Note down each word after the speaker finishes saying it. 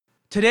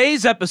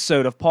Today's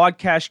episode of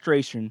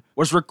Podcastration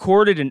was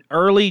recorded in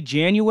early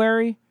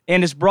January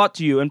and is brought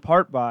to you in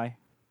part by...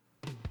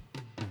 Hey,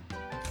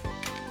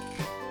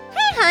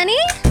 honey.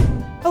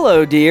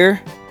 Hello,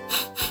 dear.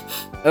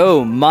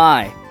 Oh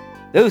my,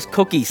 those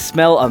cookies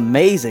smell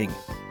amazing.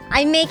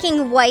 I'm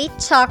making white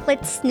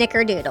chocolate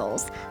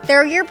snickerdoodles.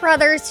 They're your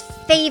brother's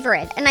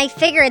favorite, and I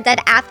figured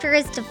that after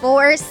his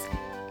divorce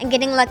and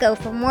getting let go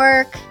from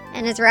work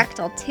and his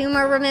rectal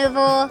tumor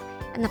removal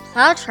and the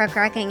plow truck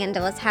wrecking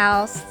into his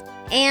house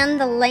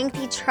and the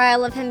lengthy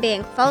trial of him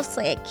being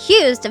falsely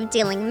accused of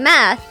dealing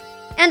meth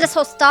and his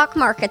whole stock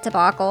market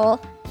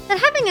debacle, that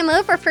having him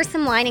over for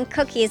some wine and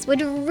cookies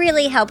would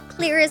really help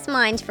clear his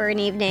mind for an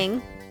evening.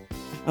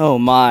 Oh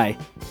my,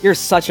 you're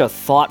such a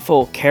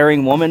thoughtful,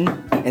 caring woman,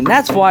 and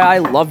that's why I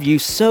love you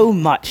so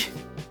much.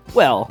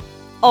 Well,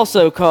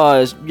 also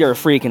 'cause you're a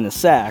freak in the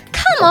sack.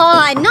 Come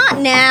on, not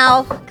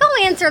now. Go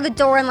answer the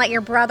door and let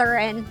your brother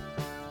in.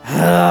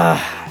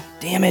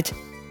 Damn it.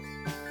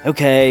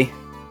 Okay.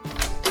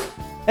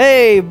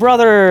 Hey,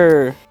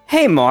 brother!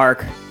 Hey,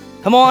 Mark.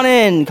 Come on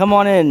in.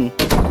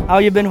 How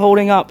you been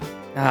holding up?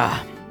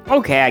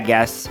 Okay, I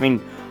guess. I mean,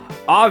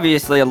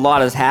 obviously a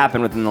lot has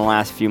happened within the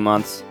last few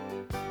months.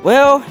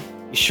 Well,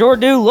 you sure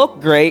do look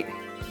great.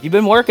 You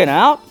been working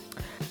out?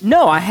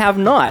 No, I have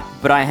not,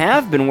 but I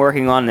have been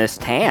working on this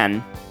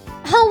tan.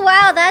 Oh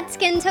wow, that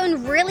skin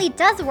tone really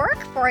does work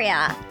for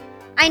ya.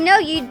 I know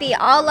you'd be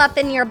all up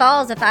in your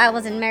balls if I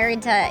wasn't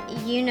married to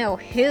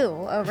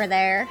you-know-who over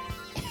there.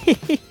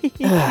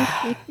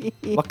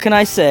 What can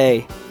I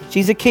say?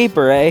 She's a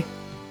keeper, eh?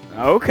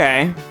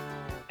 Okay.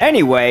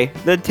 Anyway,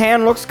 the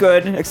tan looks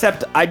good,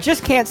 except I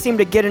just can't seem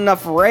to get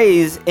enough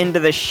rays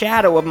into the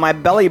shadow of my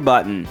belly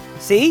button.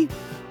 See?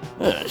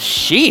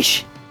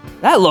 Sheesh.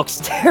 That looks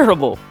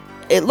terrible.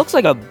 It looks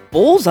like a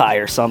bullseye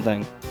or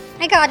something.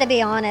 I gotta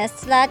be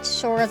honest, that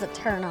sure is a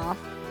turnoff.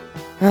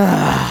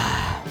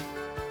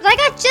 But I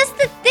got just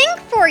the thing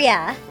for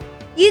ya.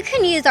 You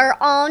can use our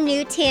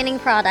all-new tanning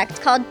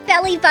product called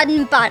Belly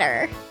Button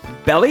Butter.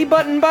 Belly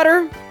button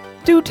butter?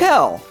 Do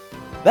tell.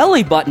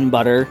 Belly button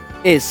butter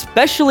is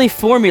specially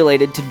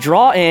formulated to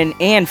draw in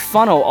and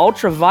funnel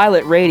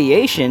ultraviolet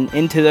radiation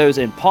into those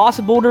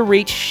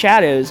impossible-to-reach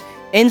shadows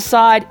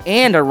inside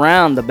and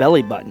around the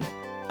belly button.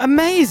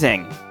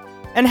 Amazing.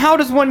 And how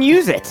does one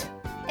use it?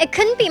 It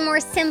couldn't be more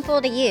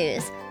simple to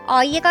use.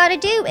 All you gotta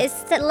do is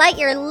to let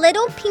your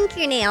little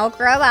pinky nail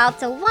grow out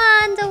to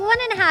 1 to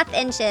 1.5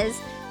 inches.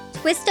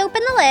 Twist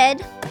open the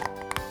lid.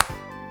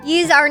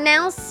 Use our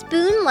now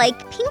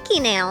spoon-like pinky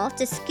nail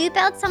to scoop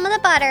out some of the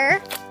butter.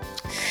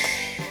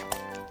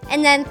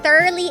 And then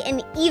thoroughly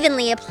and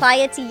evenly apply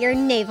it to your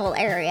navel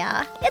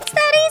area. It's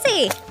that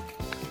easy.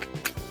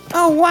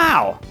 Oh,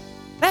 wow.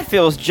 That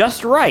feels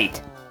just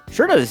right.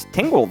 Sure does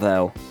tingle,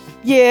 though.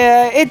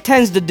 Yeah, it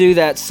tends to do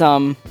that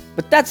some,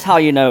 but that's how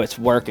you know it's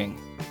working.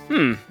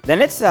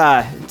 Then it's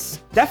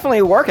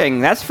definitely working,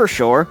 that's for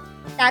sure.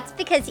 That's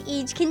because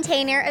each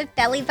container of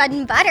Belly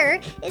Button Butter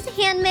is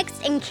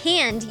hand-mixed and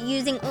canned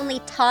using only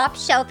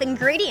top-shelf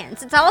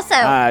ingredients. It's also...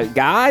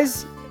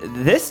 Guys,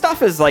 this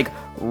stuff is,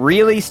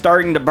 really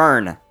starting to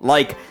burn.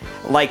 Like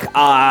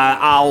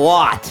a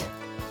lot.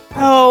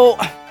 Oh,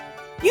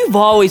 you've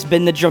always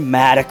been the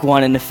dramatic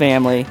one in the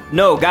family.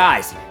 No,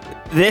 guys,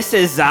 this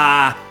is,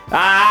 I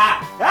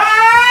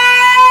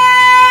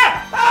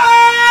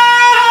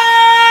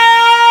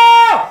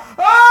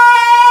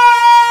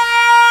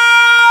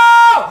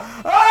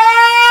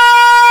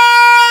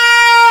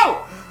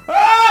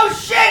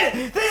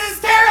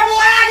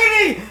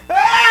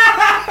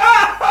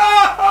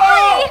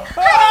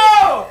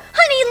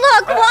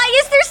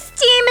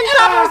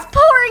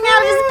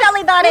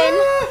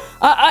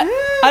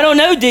don't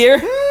know,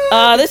 dear.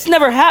 This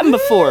never happened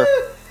before.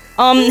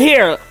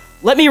 Here,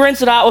 let me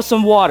rinse it out with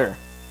some water.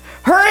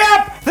 Hurry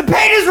up! The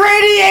pain is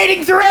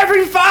radiating through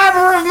every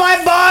fiber of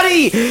my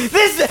body!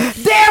 This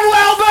damn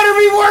well better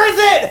be worth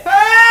it!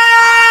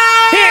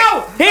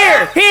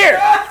 Here!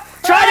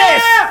 Try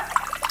this!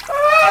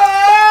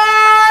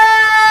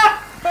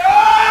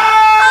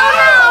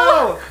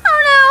 Oh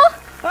no!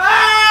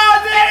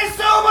 That is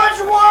so much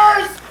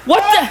worse!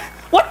 What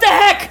the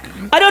heck?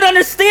 I don't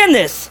understand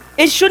this.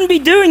 It shouldn't be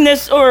doing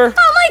this, or...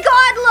 Oh my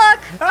god, look!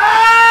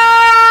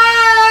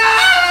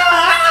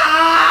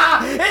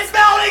 It's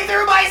melting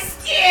through my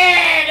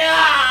skin!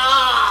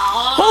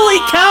 Holy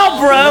cow,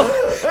 bro!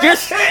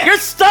 Your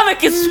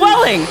stomach is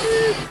swelling!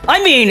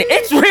 I mean,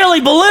 it's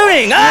really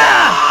ballooning! Why?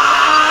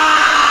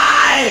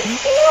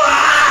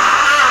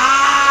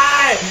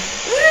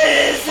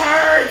 This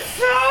hurts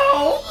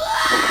so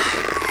much!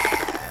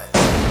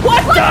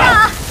 What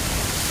the?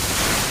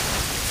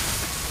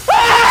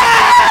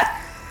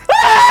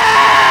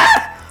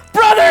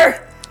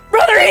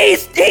 Brother,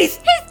 he's... He's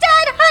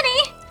dead,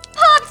 honey!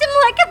 Popped him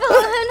like a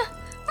balloon!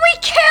 We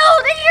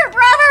killed your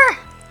brother!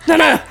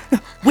 No.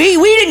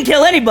 We didn't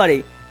kill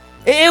anybody.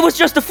 It was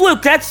just a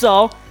fluke, that's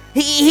all.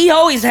 He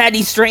always had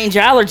these strange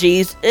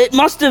allergies. It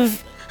must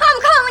have...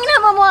 I'm calling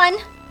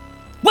 911!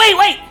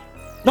 Wait!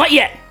 Not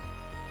yet.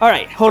 All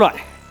right, hold on.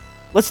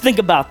 Let's think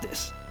about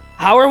this.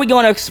 How are we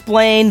going to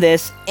explain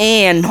this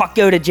and not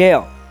go to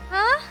jail?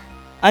 Huh?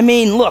 I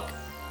mean, look,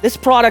 this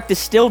product is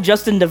still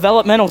just in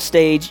developmental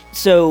stage,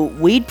 so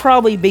we'd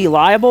probably be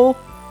liable.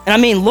 And I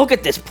mean, look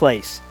at this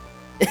place.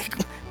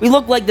 We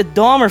look like the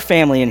Dahmer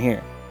family in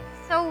here.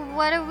 So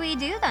what do we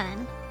do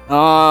then?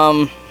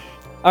 All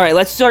right,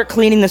 let's start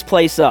cleaning this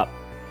place up.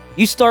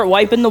 You start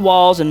wiping the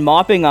walls and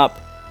mopping up,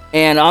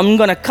 and I'm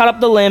gonna cut up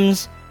the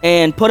limbs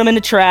and put them in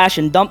the trash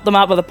and dump them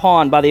out by the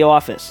pond by the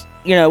office.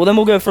 Well, then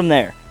we'll go from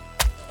there.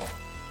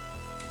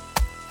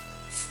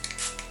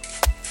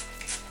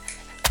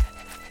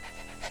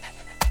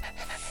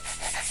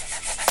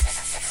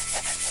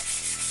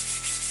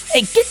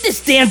 Hey, get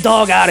this damn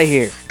dog out of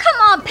here. Come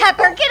on,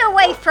 Pepper, get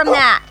away from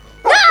that.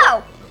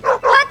 No!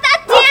 Put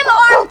that damn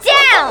arm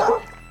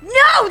down!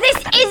 No, this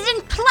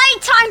isn't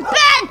playtime!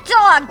 Bad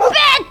dog!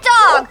 Bad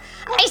dog!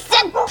 I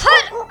said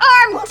put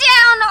arm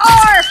down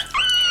or...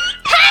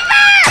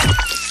 Pepper!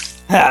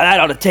 That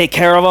ought to take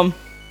care of him.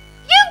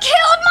 You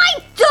killed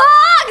my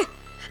dog!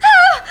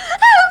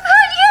 How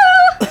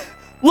could you?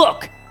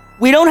 Look,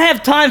 we don't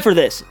have time for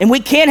this, and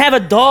we can't have a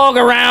dog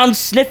around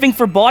sniffing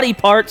for body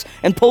parts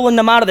and pulling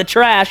them out of the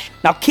trash.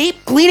 Now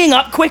keep cleaning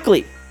up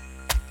quickly.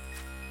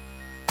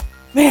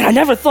 Man, I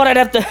never thought I'd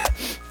have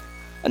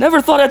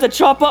to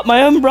chop up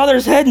my own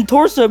brother's head and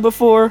torso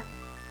before.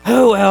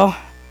 Oh well,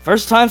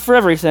 first time for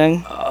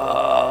everything.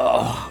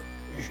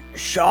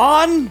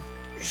 Sean?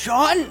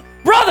 Sean?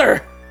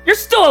 Brother, you're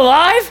still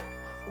alive?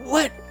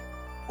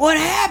 What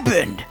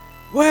happened?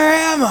 Where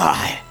am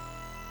I?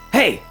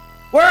 Hey,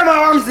 where are my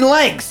arms and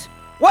legs?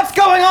 What's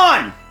going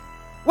on?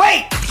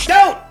 Wait,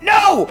 no,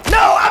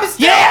 I'm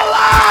still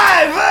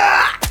alive!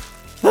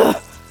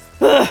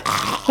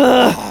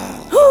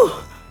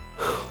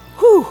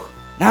 Whew.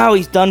 Now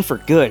he's done for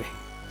good.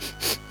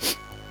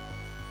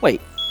 Wait,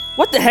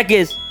 what the heck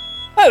is...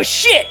 Oh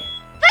shit!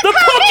 The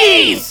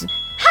cookies!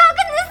 How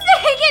can this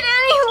day get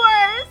any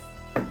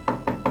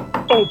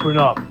worse? Open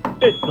up.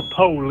 It's the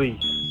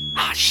police.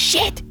 Ah,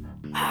 shit!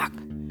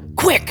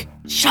 Quick,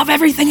 shove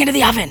everything into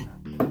the oven.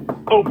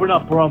 Open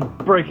up or I'm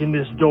breaking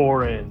this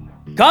door in.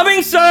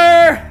 Coming,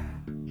 sir!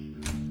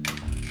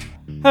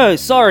 Oh,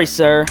 sorry,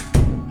 sir.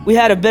 We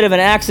had a bit of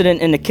an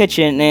accident in the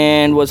kitchen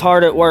and was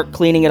hard at work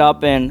cleaning it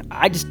up, and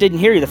I just didn't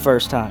hear you the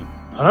first time.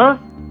 Huh?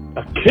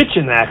 A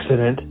kitchen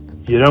accident?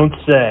 You don't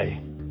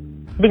say.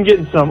 I've been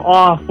getting some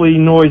awfully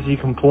noisy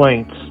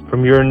complaints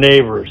from your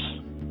neighbors.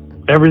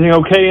 Everything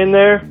okay in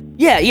there?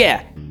 Yeah.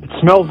 It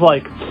smells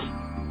like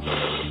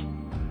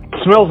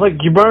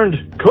you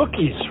burned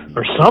cookies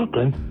or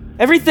something.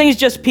 Everything's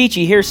just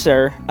peachy here,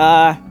 sir.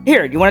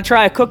 Here, you want to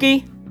try a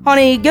cookie?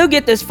 Honey, go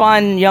get this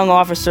fine young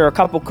officer a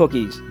couple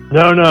cookies.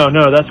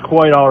 No, that's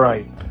quite all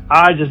right.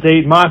 I just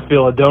ate my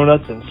fill of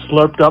donuts and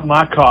slurped up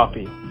my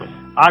coffee.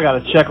 I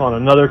gotta check on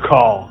another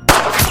call.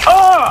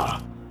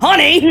 Ah!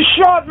 Honey! You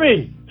shot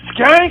me,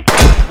 skank!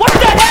 What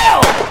the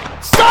hell?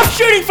 Stop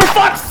shooting for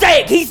fuck's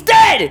sake! He's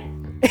dead!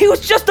 He was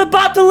just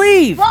about to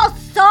leave! Well,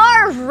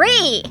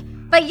 sorry!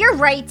 But you're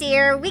right,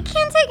 dear. We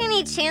can't take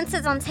any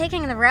chances on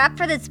taking the rap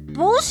for this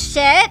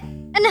bullshit.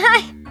 And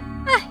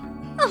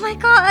oh my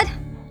god.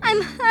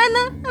 I'm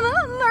a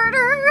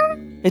murderer.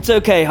 It's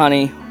okay,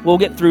 honey. We'll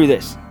get through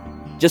this.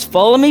 Just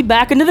follow me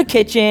back into the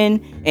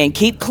kitchen and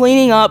keep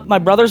cleaning up my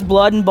brother's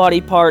blood and body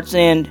parts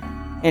and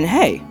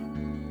hey,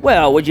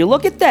 well, would you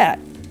look at that?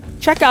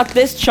 Check out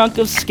this chunk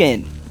of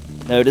skin.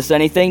 Notice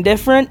anything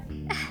different?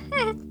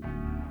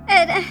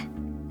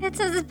 It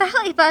says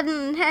belly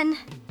button and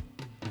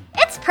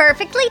it's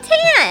perfectly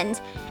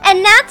tanned.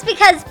 And that's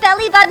because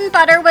belly button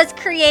butter was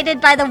created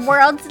by the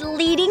world's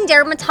leading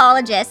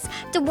dermatologists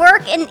to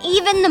work in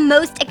even the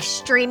most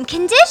extreme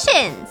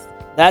conditions.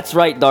 That's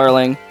right,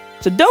 darling.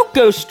 So don't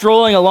go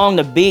strolling along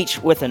the beach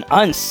with an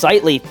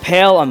unsightly,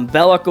 pale,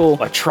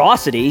 umbilical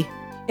atrocity.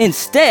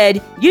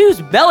 Instead,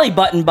 use belly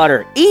button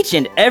butter each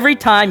and every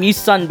time you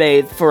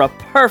sunbathe for a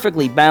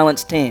perfectly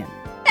balanced tan.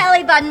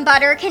 Belly button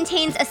butter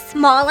contains a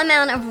small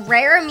amount of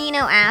rare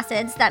amino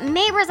acids that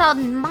may result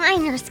in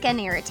minor skin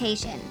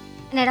irritation.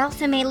 And it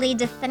also may lead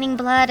to thinning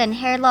blood and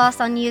hair loss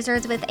on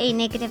users with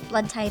A-negative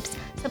blood types,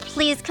 so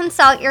please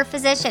consult your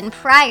physician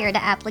prior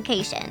to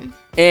application.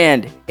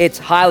 And it's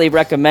highly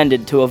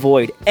recommended to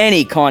avoid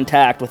any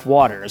contact with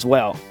water as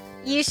well.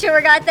 You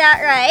sure got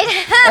that right.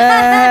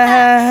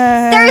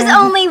 There's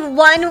only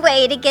one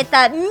way to get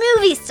that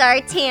movie star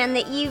tan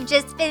that you've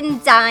just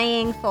been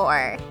dying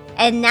for,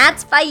 and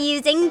that's by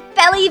using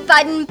belly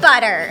button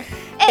butter.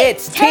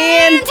 It's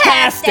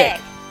fantastic!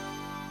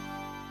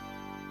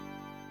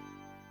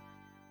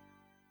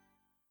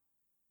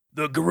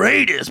 The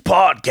greatest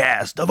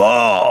podcast of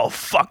all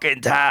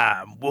fucking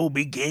time will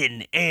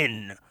begin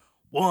in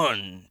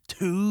 1,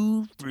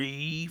 2,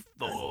 3,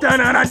 4.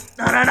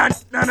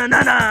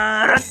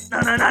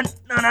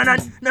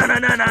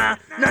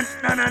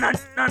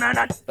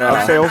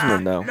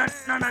 Salesman, though.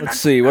 Let's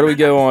see, what do we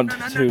go on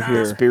to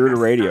here? Spirit of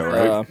Radio,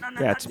 right?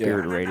 Yeah, it's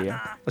Spirit of Radio.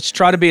 Let's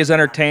try to be as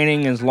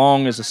entertaining as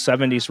long as a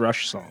 70s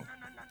Rush song.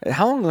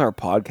 How long are our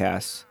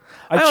podcasts?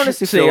 I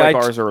honestly feel like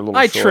ours are a little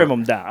I short. trim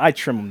them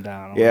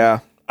down. Yeah.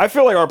 I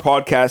feel like our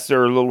podcasts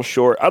are a little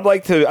short. I'd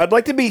like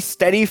to be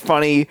steady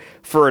funny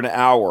for an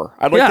hour.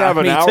 I'd like to have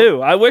an hour. Me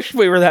too. I wish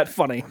we were that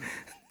funny.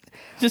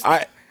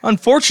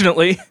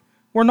 Unfortunately,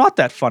 we're not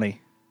that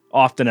funny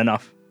often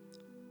enough.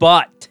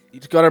 But You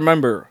just gotta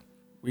remember,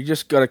 we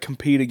just gotta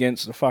compete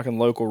against the fucking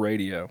local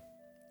radio.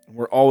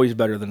 We're always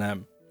better than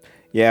them.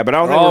 Yeah, but I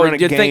don't think we're gonna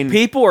you gain. think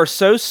people are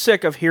so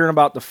sick of hearing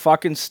about the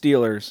fucking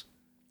Steelers?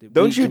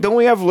 Don't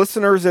we have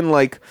listeners in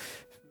like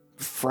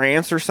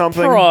France or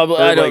something? Probably.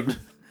 Or, I like don't.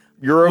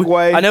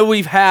 Uruguay. I know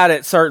we've had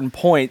at certain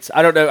points.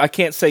 I don't know. I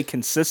can't say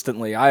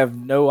consistently. I have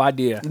no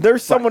idea.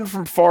 There's someone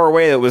from far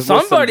away that was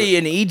Somebody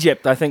in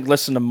Egypt, I think,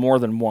 listened to more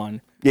than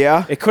one.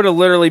 Yeah, It could have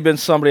literally been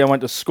somebody I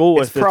went to school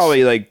with. it's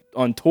probably like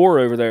on tour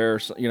over there.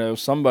 Or,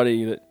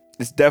 somebody that.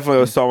 it's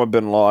definitely Osama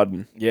bin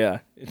Laden. Yeah,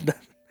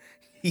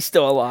 he's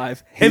still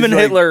alive. Him and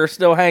like- Hitler are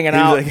still hanging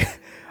out like,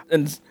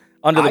 and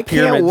under the I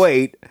pyramids. can't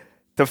wait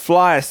to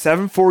fly a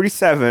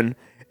 747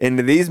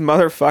 into these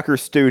motherfuckers'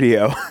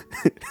 studio.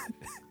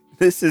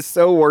 This is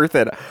so worth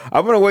it.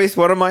 I'm gonna waste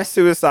one of my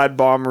suicide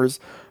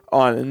bombers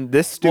on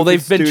this stupid Well,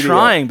 they've been studio.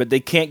 trying, but they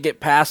can't get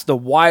past the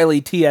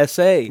wily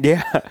TSA.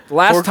 Yeah.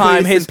 Last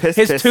time his Piss.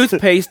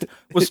 toothpaste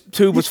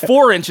tube was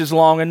 4 inches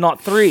long and not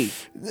 3.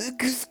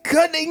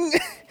 Cutting.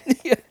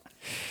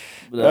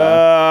 But,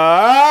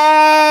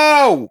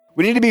 Oh!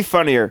 We need to be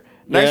funnier.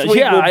 Next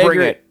week I we'll bring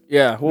agree. it.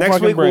 Yeah,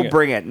 Next week we'll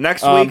bring it.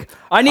 Next week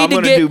I need I'm to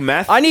gonna get, do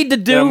meth. I need to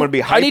then do. I'm gonna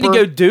be I need to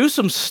hyper. go do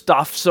some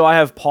stuff so I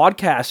have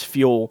podcast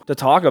fuel to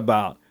talk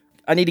about.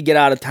 I need to get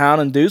out of town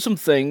and do some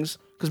things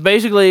because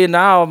basically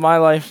now in my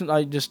life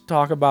I just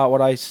talk about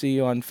what I see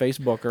on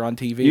Facebook or on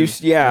TV.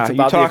 Yeah, It's you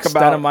about talk the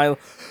extent about- of my.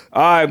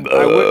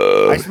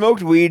 I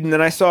smoked weed and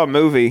then I saw a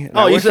movie. and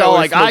Oh, I you wish said would've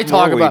like I smoked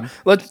talk more about. weed.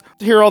 Let's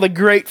hear all the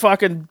great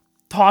fucking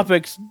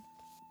topics.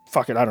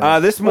 Fucking I don't know.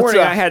 This What's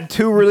morning up? I had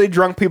two really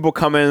drunk people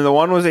come in. The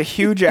one was a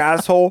huge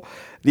asshole.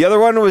 The other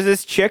one was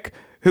this chick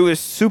who was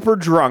super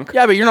drunk.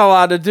 Yeah, but you're not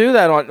allowed to do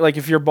that on like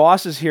if your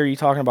boss is here, you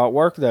talking about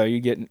work though.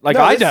 You get like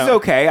No, I this don't. is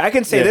okay. I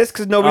can say Yeah. this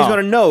because nobody's Oh.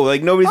 gonna know.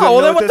 Like nobody's Oh, gonna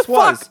well, know then what what this the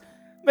was. fuck?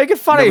 Make it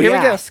funny. Nobody Here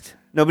we go. asked.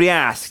 Nobody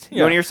asked. You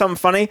Yeah. want to hear something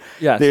funny?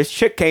 Yes. This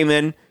chick came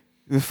in.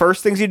 The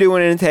first things you do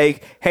in an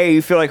intake, hey,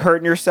 you feel like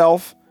hurting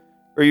yourself?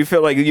 Or you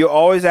feel like you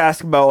always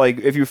ask about like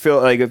if you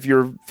feel like if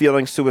you're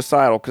feeling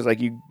suicidal because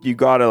like you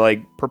gotta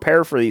like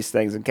prepare for these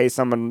things in case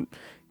someone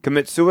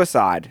commits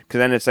suicide because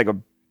then it's like a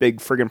big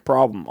friggin'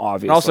 problem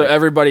obviously. And also,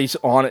 everybody's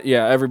on it.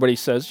 Yeah, everybody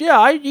says,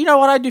 "Yeah, you know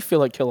what? I do feel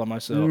like killing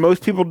myself."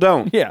 most people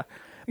don't. Yeah,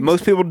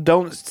 Most people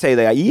don't say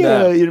that.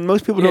 Yeah, No.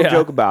 most people don't Yeah.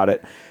 joke about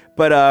it.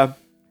 But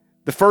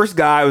the first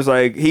guy was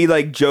like he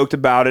like joked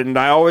about it and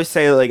I always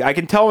say like I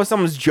can tell when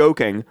someone's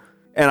joking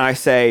and I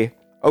say,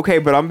 "Okay,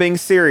 but I'm being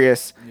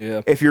serious." yeah.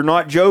 If you're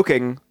not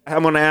joking,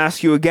 I'm gonna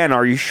ask you again.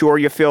 Are you sure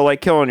you feel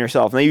like killing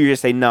yourself? And then you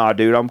just say, "Nah,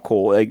 dude, I'm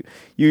cool." Like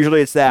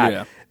usually it's that.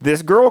 Yeah.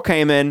 This girl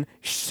came in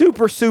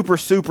super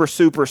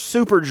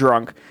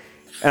drunk,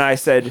 and I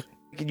said,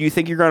 "Do you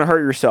think you're gonna hurt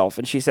yourself?"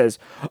 And she says,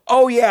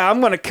 "Oh yeah,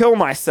 I'm gonna kill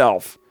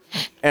myself."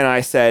 And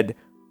I said,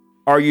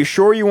 "Are you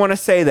sure you want to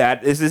say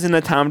that? This isn't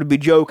a time to be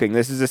joking.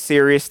 This is a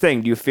serious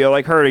thing. Do you feel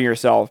like hurting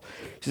yourself?"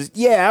 She says,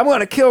 "Yeah, I'm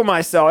gonna kill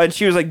myself." And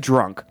she was like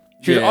drunk.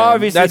 She was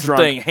obviously that's drunk.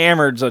 the thing.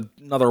 Hammered's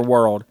another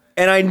world.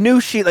 And I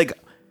knew she like,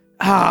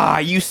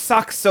 you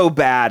suck so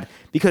bad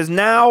because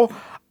now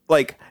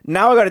I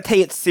got to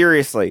take it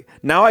seriously.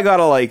 Now I got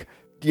to like,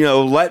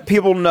 let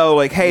people know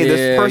like, hey, this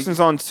Yeah.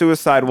 person's on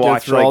suicide Go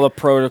watch. through Like, all the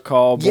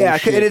protocol. yeah,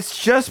 bullshit. and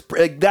it's just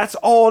like that's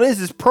all it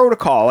is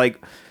protocol. Like,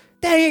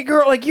 dang it,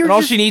 girl, like you're And all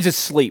just. she needs is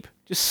sleep.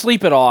 Just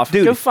sleep it off,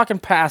 Dude. Go fucking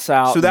pass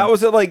out. So that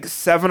was at like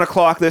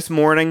 7:00 this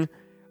morning.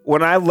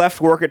 When I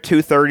left work at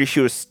 2:30, she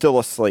was still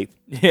asleep.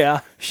 yeah.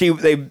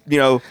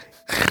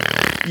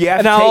 Yeah,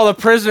 And now all the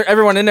prisoner,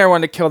 everyone in there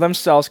wanted to kill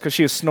themselves because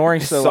she was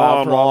snoring so saw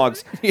loud. on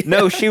logs.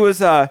 No, she was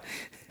so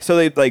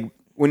they like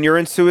when you're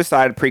in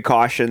suicide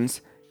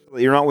precautions,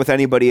 you're not with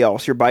anybody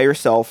else. You're by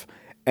yourself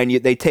and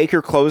they take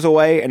your clothes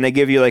away and they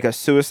give you like a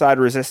suicide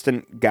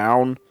resistant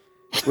gown,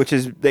 which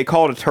is they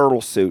call it a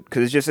turtle suit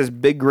because it's just this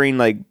big green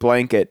like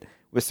blanket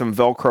with some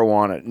Velcro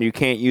on it. And you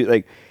can't use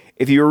like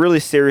if you were really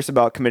serious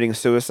about committing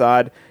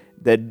suicide,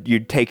 then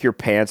you'd take your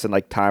pants and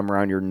like tie them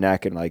around your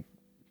neck and like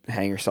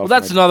hang yourself. Well,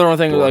 that's in a another one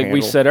thing, door like we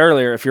handle. said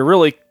earlier. If you're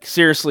really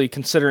seriously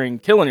considering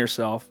killing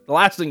yourself, the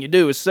last thing you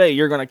do is say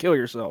you're going to kill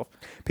yourself.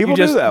 People You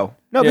just- do though.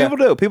 No, yeah. people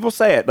do. People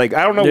say it. Like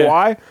I don't know Yeah.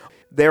 why.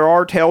 There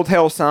are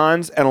telltale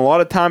signs, and a lot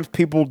of times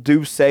people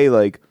do say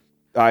like,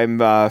 "I'm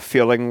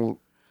feeling,"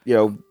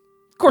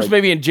 Of course,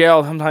 maybe in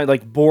jail, sometimes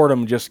like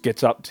boredom just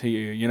gets up to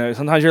you.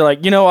 Sometimes you're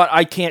like, you know what,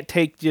 I can't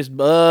take just.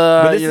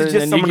 But this is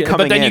just someone coming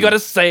But then you in. got to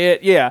say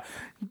it, yeah.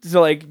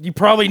 So like, you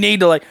probably need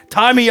to like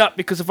tie me up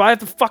because if I have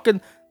to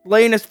fucking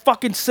lay in this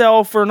fucking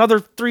cell for another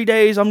 3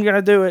 days, I'm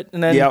gonna do it.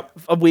 And then Yep.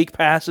 a week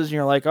passes, and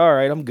you're like, all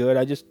right, I'm good.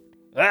 I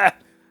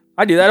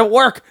do that at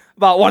work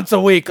about once a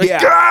week. Like, Yeah.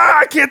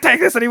 I can't take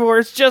this anymore.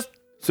 It's just.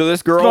 So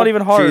this girl, not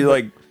even hard, She's but-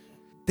 like,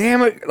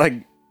 "Damn it! Like,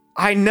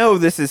 I know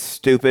this is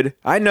stupid.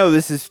 I know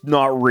this is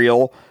not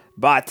real,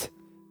 but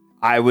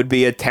I would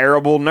be a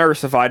terrible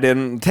nurse if I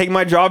didn't take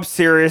my job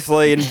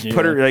seriously and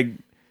put her like."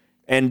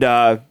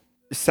 And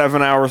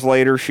 7 hours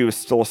later, she was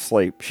still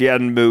asleep. She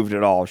hadn't moved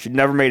at all. She'd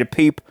never made a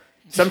peep.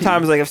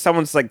 Sometimes, like, if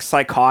someone's, like,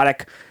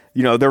 psychotic,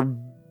 you know, they're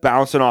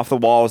bouncing off the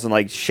walls and,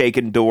 like,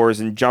 shaking doors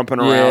and jumping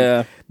around.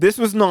 Yeah. This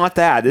was not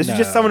that. This is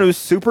just someone who's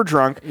super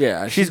drunk.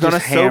 Yeah, She's she's going to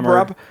just sober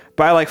hammered. up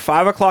by, like,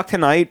 5 o'clock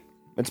tonight.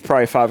 It's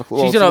probably 5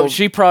 o'clock.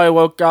 She probably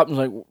woke up and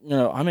was like, you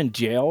know, I'm in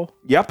jail.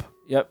 Yep.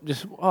 Yep.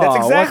 Just That's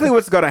exactly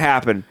what's going to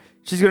happen.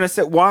 She's going to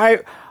say, why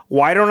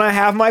don't I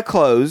have my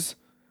clothes?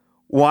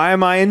 Why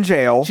am I in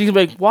jail? She's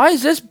gonna be like, why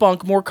is this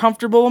bunk more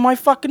comfortable in my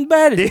fucking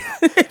bed?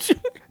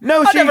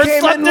 No, I she never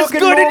came slept in this looking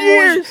good in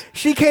normal. years.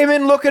 She came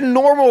in looking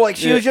normal, like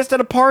she was just at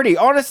a party.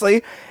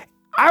 Honestly,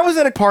 I was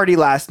at a party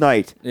last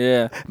night.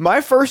 Yeah.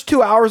 My first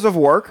 2 hours of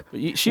work.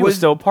 She was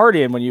still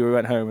partying when you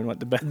went home and went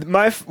to bed.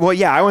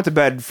 I went to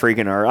bed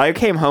freaking her. I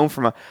came home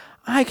from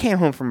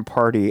a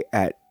party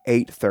at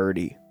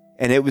 8:30,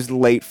 and it was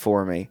late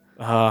for me.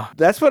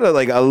 That's what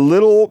a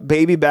little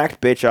baby backed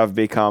bitch I've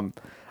become.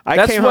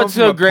 That's what's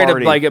so great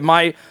of like at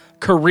my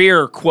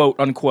career, quote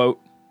unquote.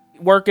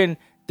 Working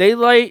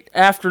daylight,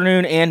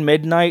 afternoon, and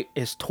midnight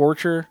is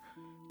torture.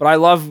 But I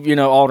love,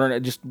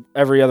 alternate just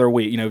every other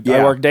week.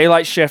 I work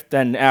daylight shift,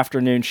 then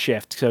afternoon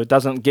shift. So it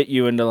doesn't get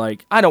you into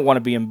I don't want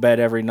to be in bed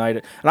every night.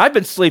 And I've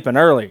been sleeping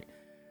early.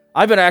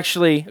 I've been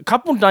actually a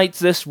couple nights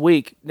this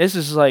week. This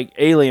is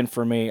alien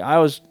for me.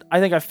 I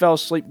think I fell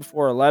asleep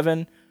before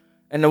 11.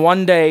 And the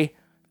one day,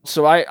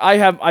 so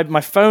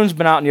my phone's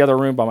been out in the other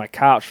room by my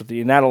couch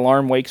and that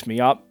alarm wakes me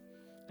up.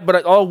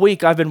 But all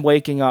week I've been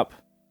waking up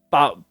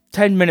about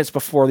 10 minutes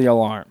before the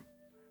alarm.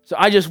 So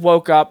I just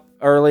woke up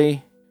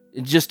early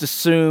and just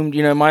assumed,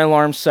 my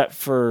alarm's set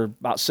for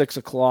about 6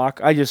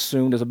 o'clock. I just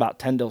assumed it was about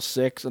 10 till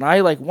 6. And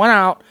I went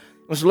out,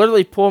 was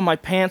literally pulling my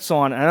pants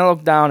on, and I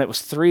looked down, it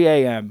was 3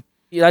 a.m.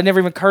 It never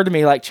even occurred to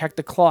me, check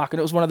the clock. And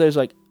it was one of those,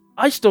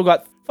 I still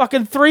got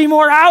fucking 3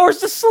 more hours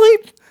to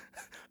sleep.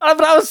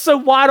 But I was so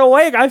wide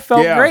awake, I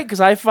felt great because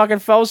I fucking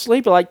fell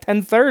asleep at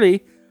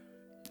 10:30.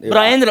 Yeah.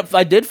 But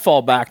I did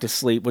fall back to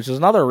sleep, which is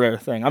another rare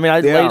thing. I mean,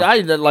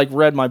 I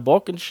read my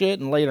book and shit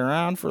and laid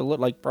around for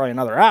probably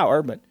another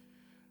hour. But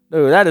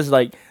dude, that is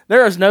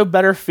there is no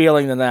better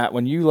feeling than that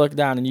when you look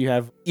down and you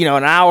have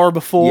an hour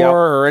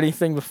before or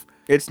anything.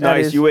 It's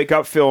nice. You wake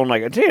up feeling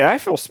dude, I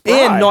feel spry.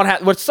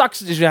 And what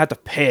sucks is you have to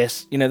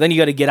piss. Then you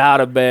got to get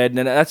out of bed,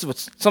 and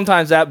that's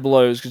sometimes that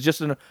blows because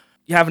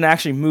you having to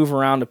actually move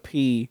around to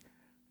pee.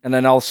 And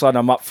then all of a sudden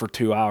I'm up for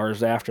 2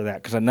 hours after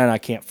that because then I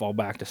can't fall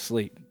back to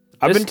sleep.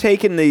 I've been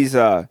taking these,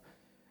 I'm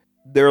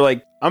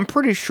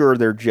pretty sure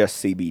they're just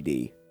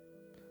CBD.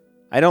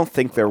 I don't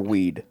think they're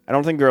weed. I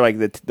don't think they're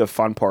the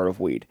fun part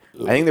of weed.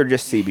 I think they're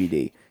just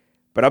CBD.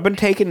 But I've been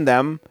taking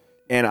them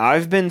and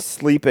I've been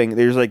sleeping.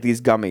 There's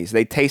these gummies.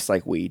 They taste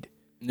like weed.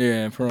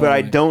 Yeah, probably. But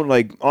I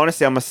don't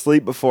honestly, I'm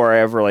asleep before I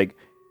ever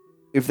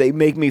if they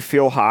make me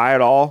feel high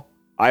at all.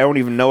 I don't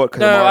even know it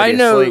because I'm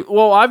already asleep.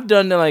 Well, I've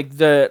done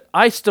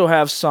I still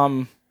have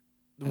some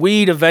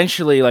weed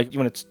eventually,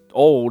 when it's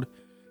old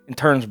and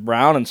turns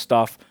brown and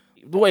stuff.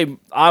 The way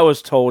I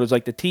was told is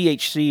the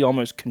THC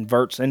almost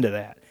converts into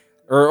that.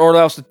 Or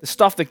else the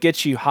stuff that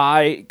gets you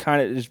high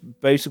kind of is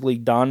basically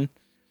done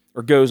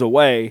or goes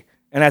away.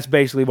 And that's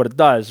basically what it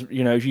does.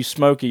 If you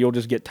smoke it, you'll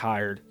just get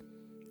tired.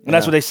 And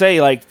that's what they say,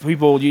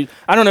 people,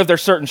 I don't know if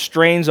there's certain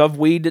strains of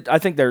weed. I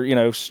think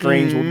they're,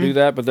 strains will do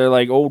that, but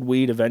they're old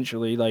weed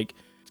eventually,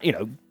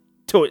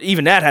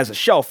 even that has a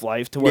shelf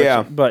life to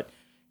where, but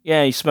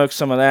yeah, you smoke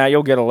some of that,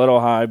 you'll get a little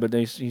high, but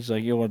he's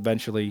you'll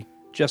eventually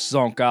just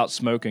zonk out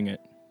smoking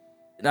it.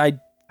 And I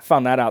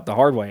found that out the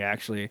hard way,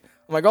 actually.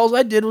 I'm all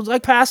I did was I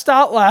passed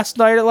out last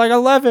night at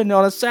 11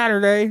 on a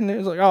Saturday, and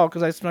it was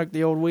because I smoked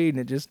the old weed, and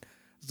it just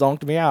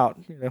zonked me out,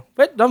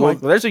 But I'm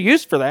there's a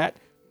use for that.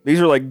 These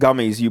are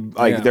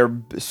gummies.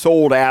 They're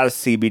sold as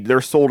CBD.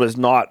 They're sold as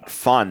not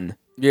fun.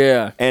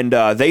 Yeah. And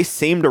they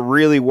seem to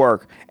really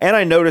work. And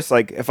I notice,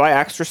 if I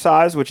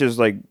exercise, which is,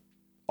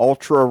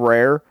 ultra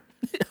rare.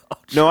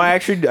 No, I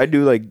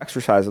do,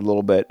 exercise a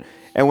little bit.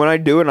 And when I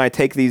do it and I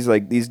take these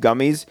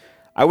gummies,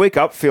 I wake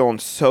up feeling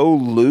so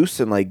loose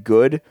and,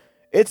 good.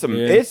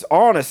 It's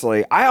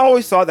honestly, I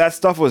always thought that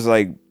stuff was,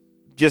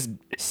 just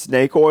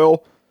snake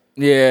oil.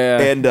 Yeah.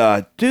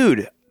 And,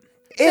 dude,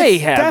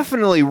 it's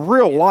definitely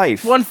real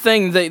life. One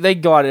thing, they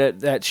got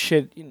it, that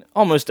shit,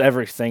 almost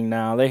everything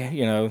now.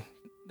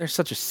 There's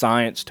such a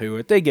science to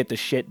it. They get the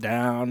shit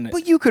down.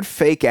 But you could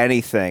fake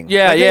anything.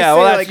 Yeah,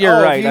 well,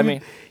 you're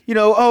right.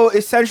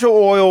 Essential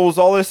oils,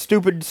 all this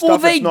stupid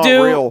stuff that's not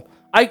real.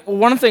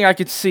 One thing I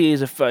could see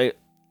is if, a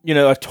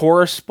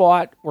tourist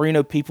spot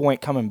where, people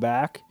ain't coming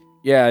back.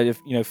 Yeah, if,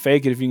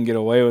 fake it if you can get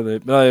away with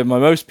it. But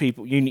most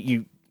people,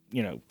 the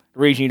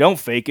reason you don't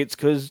fake it's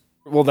because,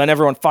 then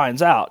everyone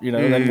finds out, then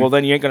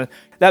you ain't going to,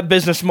 that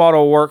business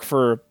model will work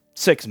for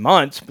 6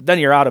 months, but then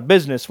you're out of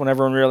business when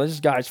everyone realizes this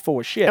guy's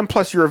full of shit. And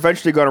plus, you're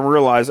eventually going to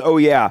realize, oh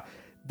yeah,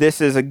 this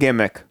is a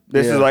gimmick.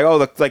 This is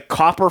the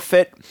copper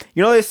fit.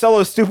 They sell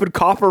those stupid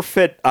copper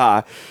fit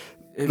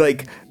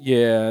like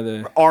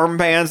the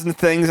armbands and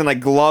things and like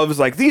gloves.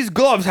 Like these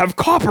gloves have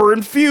copper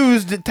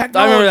infused technology.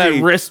 I remember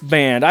that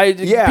wristband.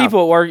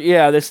 People at work.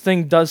 Yeah, this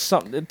thing does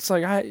something. It's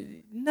like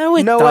no,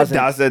 it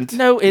doesn't.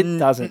 No, it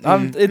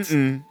doesn't.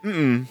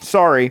 It's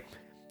sorry,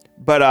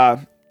 but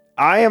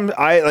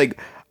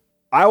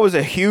I was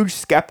a huge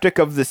skeptic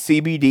of the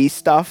CBD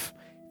stuff.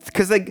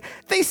 Because like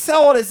they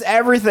sell it as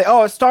everything.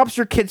 Oh, it stops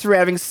your kids from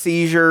having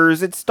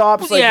seizures. It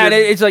stops. And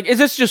it's like, is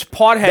this just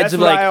potheads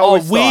of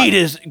like, weed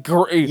is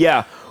great?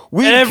 Yeah,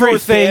 weed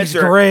everything's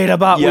great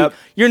about weed.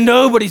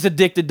 Nobody's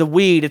addicted to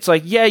weed. It's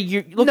like,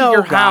 you look at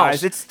your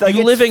house. It's like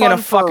you're living in a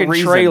fucking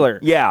trailer.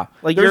 Yeah,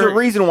 like there's a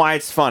reason why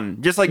it's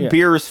fun. Just like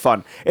beer is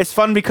fun. It's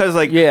fun because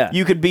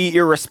you could be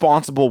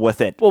irresponsible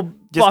with it. Well,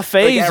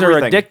 buffets are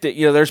addicted.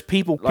 There's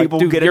people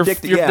get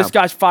addicted. This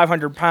guy's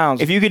 500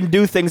 pounds. If you can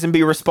do things and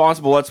be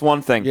responsible, that's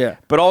one thing. Yeah.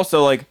 But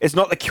also, like, it's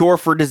not the cure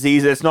for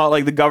disease. It's not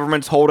like the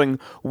government's holding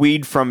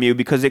weed from you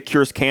because it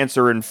cures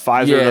cancer and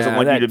Pfizer doesn't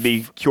want you to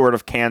be cured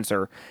of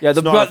cancer. Yeah,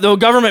 the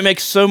government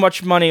makes so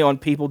much money on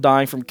people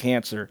dying from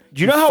cancer.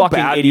 Do you know how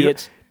bad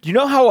idiots? Do you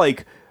know how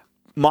like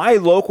my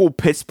local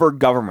Pittsburgh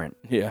government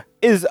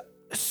is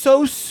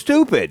so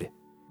stupid?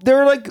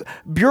 They're like,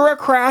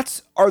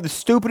 bureaucrats are the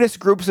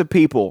stupidest groups of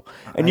people.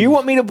 And you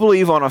want me to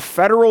believe on a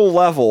federal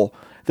level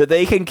that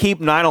they can keep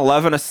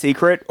 9/11 a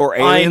secret or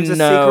aliens a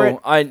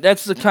secret?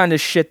 That's the kind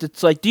of shit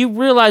that's like, do you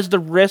realize the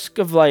risk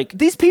of like...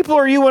 These people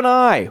are you and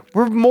I.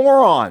 We're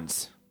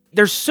morons.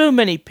 There's so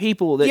many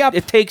people that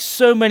it takes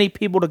so many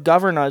people to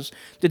govern us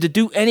to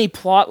do any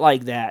plot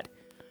like that.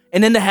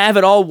 And then to have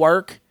it all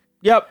work.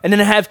 Yep. And then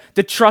to have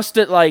to trust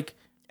it like...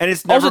 And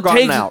it's never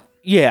gotten out.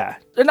 Yeah.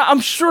 And I'm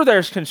sure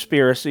there's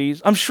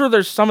conspiracies. I'm sure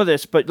there's some of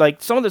this, but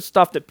like some of the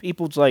stuff that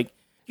people's like,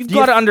 you've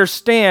got to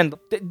understand,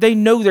 they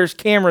know there's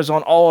cameras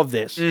on all of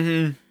this.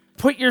 Mm-hmm.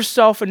 Put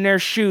yourself in their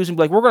shoes and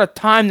be like, we're going to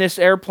time this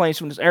airplane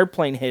so when this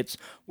airplane hits,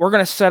 we're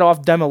going to set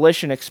off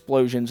demolition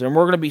explosions and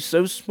we're going to be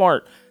so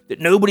smart that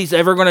nobody's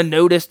ever going to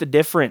notice the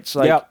difference.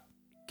 Like,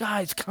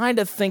 guys, kind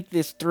of think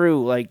this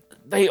through. Like,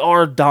 they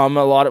are dumb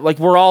a lot of, like,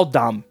 we're all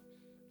dumb.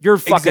 You're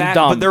fucking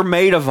dumb. But they're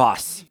made of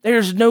us.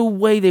 There's no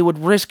way they would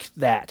risk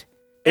that.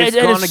 It's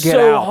going to get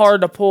so hard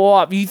to pull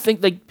off. You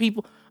think like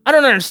people, I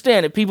don't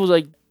understand it. People's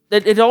like,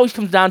 it always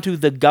comes down to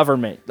the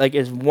government, like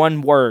is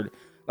one word.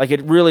 Like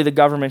the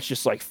government's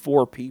just like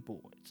for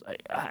people. It's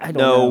like, I don't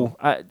know.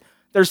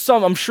 There's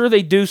some, I'm sure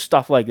they do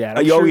stuff like that.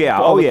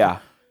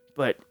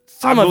 But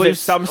some I of believe it,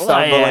 some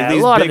stuff, but like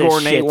these big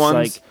ornate ones,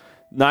 like,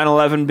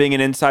 9/11 being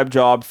an inside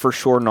job, for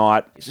sure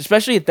not.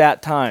 Especially at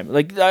that time.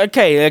 Like,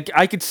 okay, like,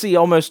 I could see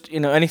almost,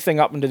 anything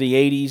up into the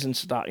 80s and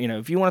stuff.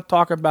 If you want to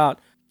talk about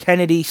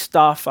Kennedy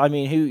stuff, I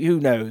mean, who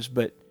knows?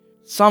 But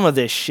some of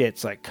this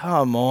shit's like,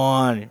 come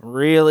on,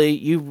 really?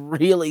 You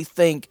really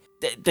think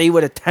that they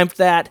would attempt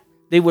that?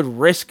 They would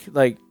risk,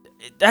 like,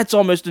 that's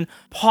almost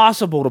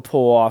impossible to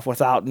pull off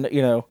without,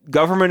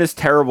 Government is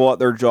terrible at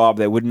their job.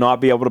 They would not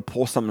be able to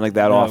pull something like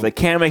that off. They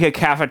can't make a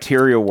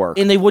cafeteria work.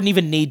 And they wouldn't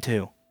even need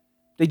to.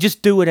 They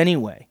just do it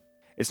anyway.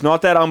 It's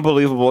not that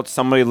unbelievable that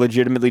somebody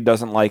legitimately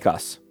doesn't like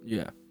us.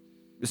 Yeah.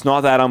 It's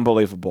not that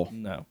unbelievable.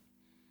 No,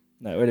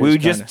 it is. We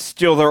would just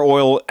steal their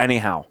oil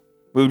anyhow.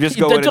 We would just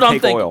go in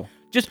and take oil.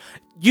 Just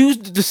use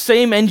the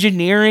same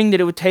engineering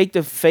that it would take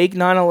to fake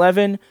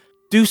 9/11.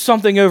 Do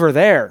something over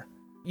there.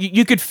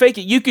 You could fake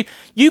it.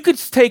 You could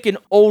take an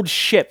old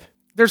ship.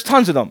 There's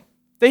tons of them.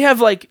 They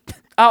have like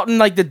out in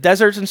like the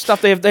deserts and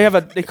stuff.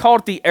 They call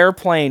it the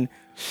airplane.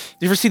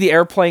 Do you ever see the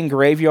airplane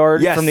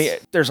graveyard?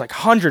 Yes. There's like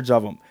hundreds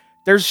of them.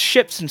 There's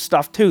ships and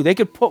stuff too. They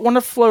could put one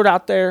to float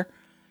out there.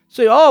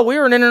 Say, oh, we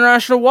were in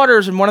international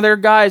waters, and one of their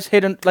guys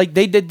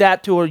they did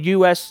that to a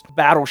U.S.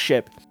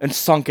 battleship and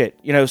sunk it.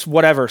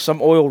 Whatever,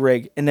 some oil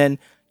rig. And then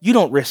you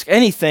don't risk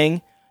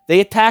anything. They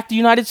attack the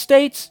United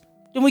States,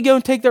 then we go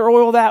and take their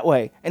oil that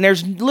way. And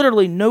there's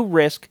literally no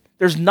risk.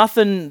 There's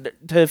nothing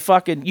to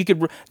fucking,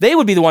 they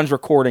would be the ones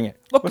recording it.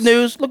 Look,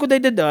 news, look what they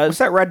did to us. What's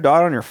that red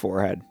dot on your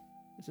forehead?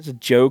 Is this a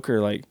joke or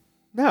like?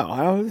 No,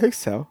 I don't think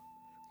so.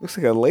 Looks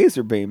like a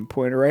laser beam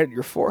pointed right at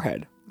your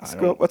forehead.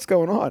 What's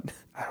going on?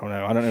 I don't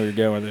know. I don't know where you're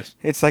going with this.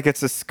 It's like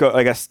it's a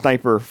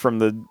sniper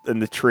in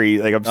the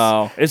tree. Like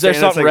is there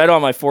something red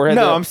on my forehead?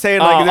 No, I'm saying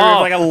like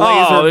there's like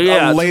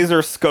a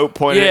laser scope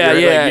pointed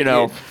at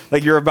your,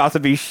 like you're about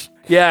to be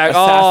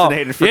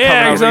assassinated for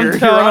coming over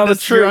here.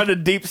 You're on the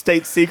deep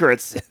state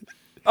secrets.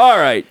 All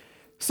right.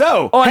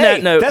 So, on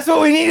that note, that's what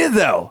we needed,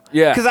 though.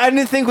 Yeah. Because I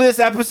didn't think this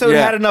episode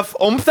had enough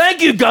oomph.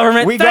 Thank you,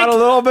 government. Got a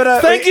little bit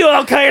of... Thank you,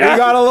 Al-Qaeda. We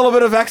got a little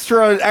bit of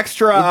extra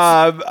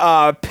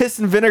piss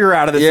and vinegar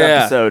out of this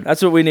episode.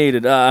 That's what we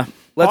needed.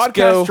 Let's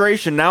go.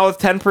 Podcastration, now with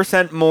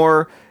 10%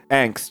 more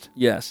angst.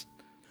 Yes.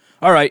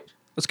 All right.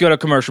 Let's go to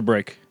commercial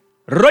break.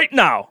 Right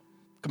now.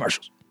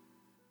 Commercials.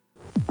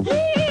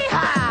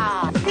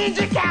 Yeehaw!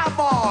 Ninja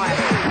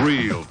Cowboy!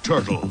 Real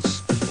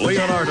turtles.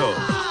 Leonardo.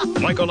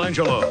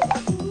 Michelangelo.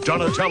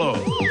 Donatello,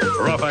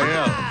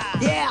 Raphael.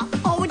 Yeah,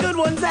 all the good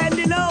ones,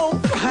 Andy, know.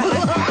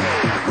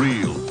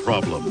 Real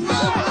problems.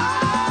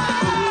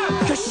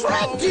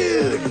 Shrek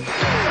Dude!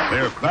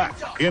 They're back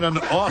in an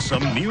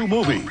awesome new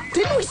movie.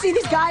 Didn't we see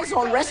these guys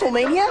on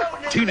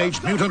WrestleMania?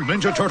 Teenage Mutant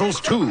Ninja Turtles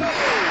 2.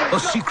 The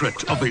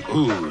Secret of the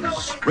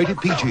Ooze. Rated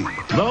PG.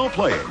 Now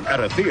playing at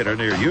a theater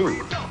near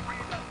you.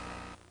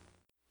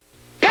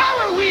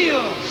 Power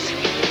Wheels!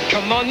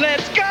 Come on,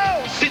 let's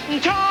go!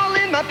 Sitting tall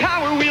in my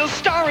Power Wheels,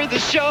 star of the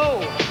show.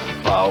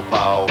 Pow,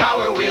 pow.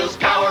 Power Wheels,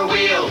 Power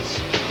Wheels!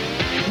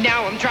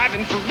 Now I'm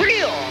driving for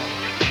real.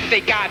 They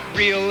got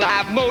real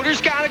live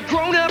motors, got a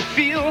grown-up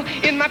feel.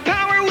 In my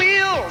Power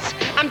Wheels,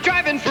 I'm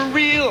driving for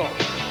real.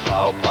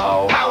 Pow,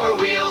 pow. Power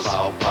Wheels!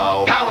 Pow,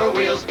 pow. Power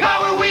Wheels,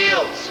 Power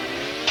Wheels!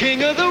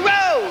 King of the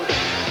road!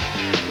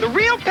 The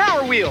real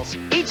Power Wheels,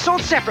 each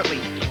sold separately.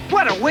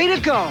 What a way to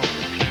go!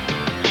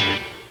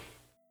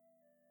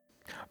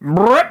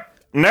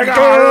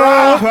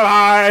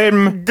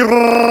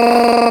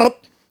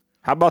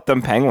 How about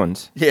them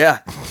penguins? Yeah.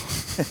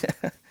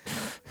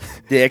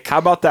 Dick. How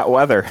about that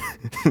weather?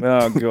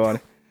 Oh,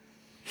 God.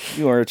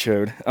 You are a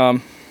chode.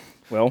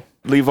 Well.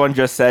 Levon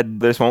just said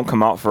this won't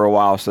come out for a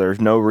while, so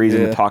there's no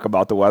reason to talk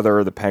about the weather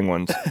or the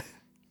penguins.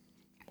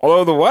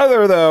 Although the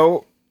weather,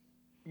 though,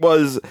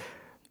 was...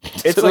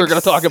 It's so like, we're going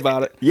to talk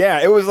about it.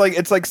 Yeah,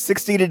 it's like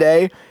 60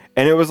 today,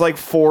 and it was like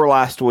 4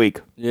 last week.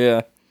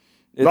 Yeah.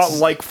 Not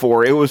like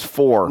 4, it was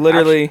 4.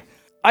 Literally. Actually,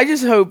 I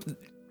just hope...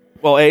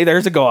 Well, A,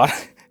 there's a God.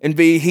 And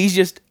B,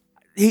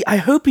 I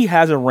hope he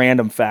has a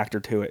random factor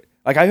to it.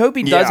 Like, I hope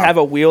he does have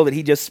a wheel that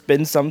he just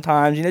spins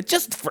sometimes,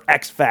 just for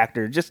X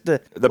factor, just the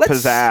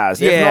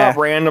pizzazz. Yeah. If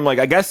not random, like,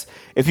 I guess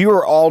if you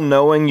were all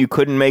knowing, you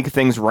couldn't make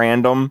things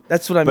random.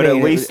 That's what I mean. But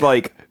at least,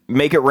 like,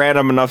 make it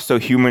random enough so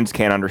humans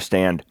can't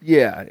understand.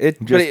 Yeah.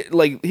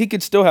 Like, he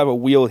could still have a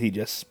wheel he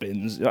just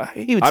spins.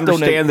 He would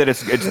understand that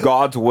it's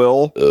God's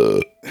will.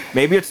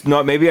 Maybe it's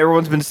not. Maybe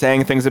everyone's been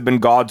saying things have been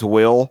God's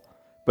will,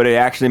 but it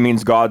actually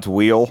means God's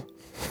wheel.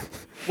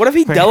 What if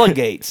he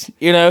delegates?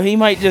 He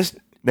might just...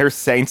 There's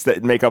saints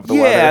that make up the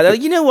weather. Yeah,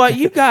 you know what?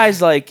 You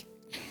guys,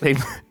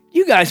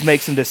 you guys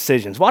make some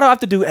decisions. Why do I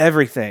have to do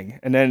everything?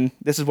 And then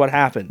this is what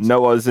happens.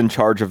 Noah's in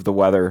charge of the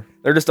weather.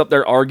 They're just up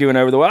there arguing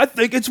over the weather. I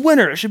think it's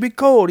winter. It should be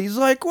cold. He's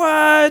like,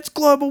 well, it's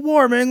global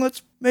warming.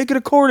 Let's make it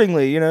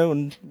accordingly,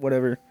 and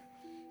whatever.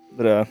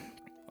 But, I'm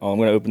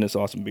going to open this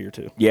awesome beer,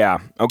 too. Yeah,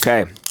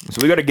 okay.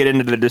 So we got to get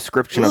into the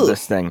description of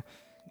this thing.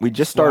 We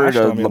just started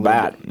a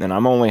Labatt, and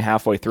I'm only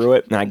halfway through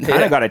it, and I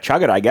kind of got to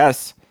chug it, I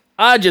guess.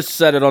 I just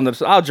set it on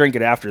I'll drink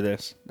it after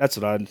this. That's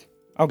what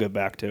I'll get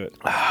back to it.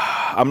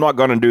 I'm not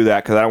going to do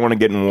that because I don't want to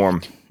get in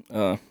warm.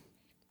 But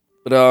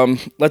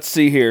let's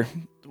see here.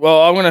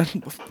 Well,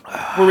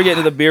 before we get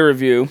into the beer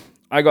review,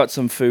 I got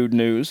some food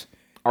news.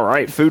 All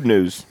right, food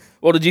news.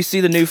 Well, did you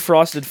see the new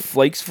Frosted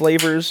Flakes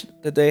flavors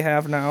that they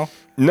have now?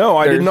 No,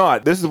 I did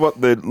not. This is what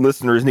the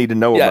listeners need to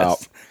know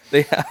about.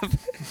 They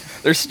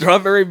have their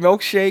strawberry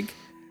milkshake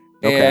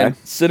and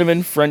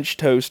cinnamon French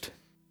toast.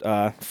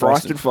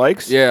 Frosted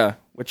Flakes? Yeah.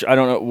 Which I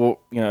don't know,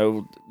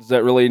 well, is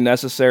that really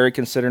necessary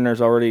considering there's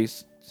already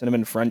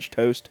cinnamon French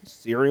toast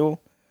cereal?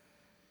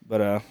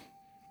 But, I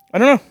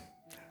don't know.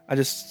 I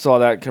just saw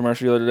that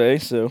commercial the other day,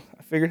 so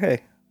I figured,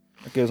 hey,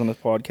 that goes on this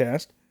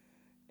podcast.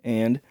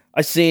 And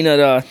I seen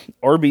that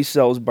Arby's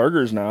sells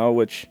burgers now,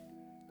 which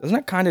doesn't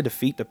that kind of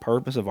defeat the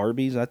purpose of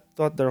Arby's? I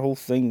thought their whole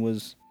thing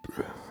was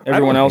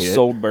everyone else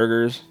sold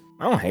burgers.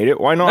 I don't hate it.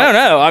 Why not? I don't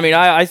know. I mean,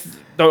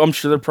 I'm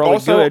sure they're probably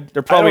good.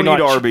 They're probably not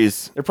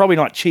Arby's. They're probably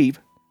not cheap,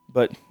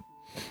 but...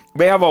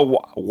 They have a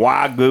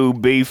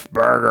Wagyu beef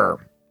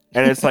burger,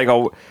 and it's like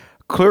it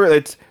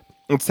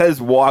says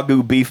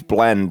Wagyu beef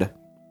blend,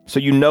 so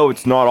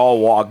it's not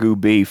all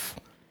Wagyu beef.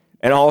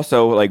 And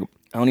also, like,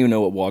 I don't even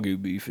know what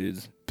Wagyu beef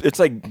is. It's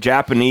like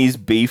Japanese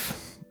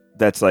beef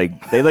that's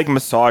like they like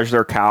massage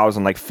their cows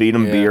and like feed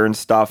them beer and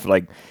stuff.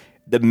 Like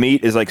the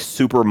meat is like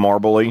super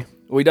marbly.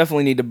 We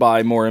definitely need to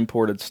buy more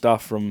imported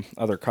stuff from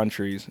other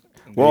countries.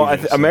 Well,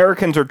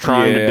 Americans are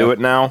trying to do it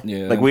now.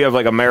 Yeah. Like we have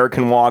like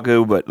American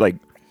Wagyu, but like.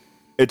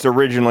 It's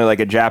originally like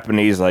a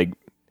Japanese, like, of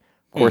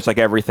course, like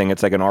everything,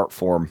 it's like an art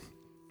form.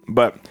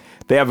 But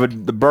they have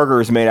the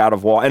burger is made out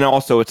of and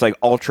also it's like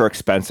ultra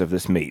expensive,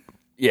 this meat.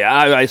 Yeah,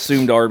 I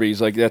assumed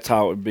Arby's, like, that's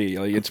how it would be.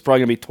 Like, it's probably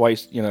going to be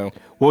twice,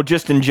 Well,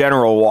 just in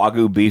general,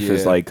 Wagyu beef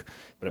is like,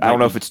 I don't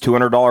know if it's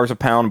 $200 a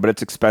pound, but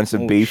it's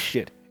expensive beef.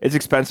 Shit. It's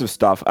expensive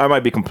stuff. I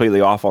might be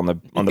completely off on the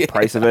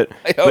price of it,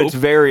 but it's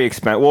very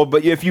expensive. Well,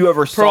 but if you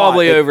ever saw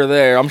probably over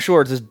there, I'm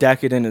sure it's as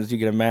decadent as you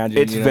can imagine.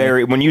 It's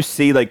very, when you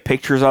see like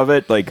pictures of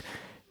it, like,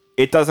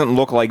 it doesn't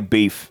look like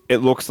beef. It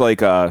looks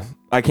like it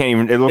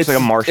looks like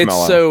a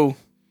marshmallow.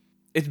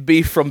 It's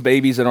beef from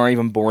babies that aren't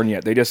even born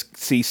yet. They just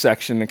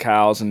C-section the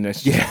cows and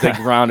they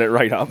ground it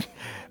right up.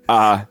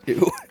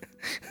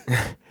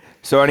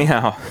 So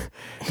anyhow,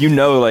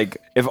 like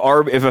if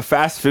a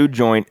fast food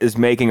joint is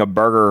making a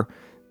burger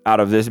out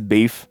of this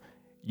beef,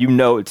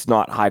 it's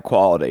not high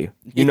quality.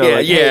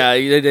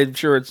 I'm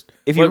sure it's.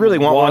 If you really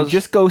want one,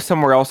 just go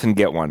somewhere else and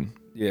get one.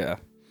 Yeah,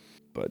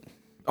 but.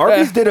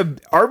 Arby's did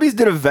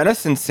a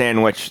venison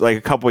sandwich like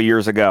a couple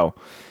years ago,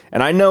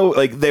 and I know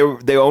like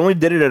they only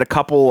did it at a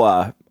couple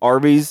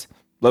Arby's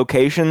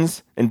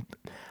locations, and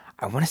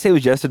I want to say it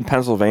was just in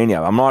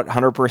Pennsylvania. I'm not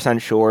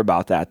 100% sure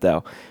about that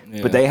though.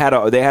 Yeah. But they had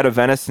a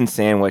venison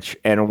sandwich,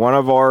 and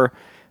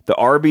the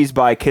Arby's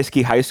by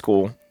Kiski High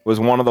School was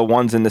one of the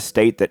ones in the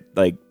state that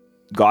like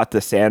got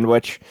the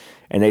sandwich,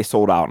 and they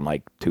sold out in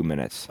like 2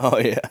 minutes. Oh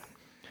yeah.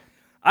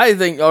 I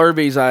think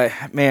Arby's,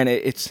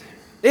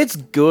 it's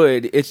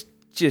good. It's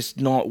just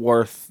not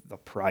worth the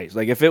price.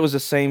 Like if it was the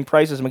same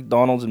price as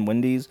McDonald's and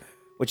Wendy's,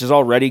 which is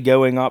already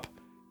going up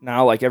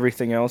now, like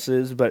everything else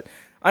is, but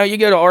you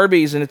go to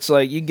Arby's and it's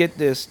like you get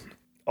this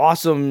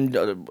awesome,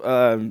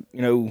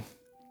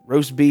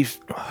 roast beef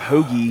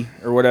hoagie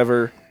or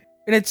whatever,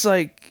 and it's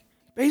like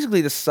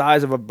basically the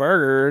size of a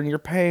burger, and you're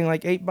paying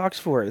like $8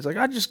 for it. It's like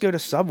I'd just go to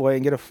Subway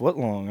and get a foot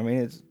long. I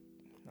mean,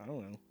 I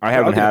don't know. I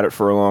haven't had it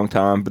for a long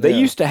time, but they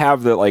used to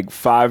have the like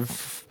five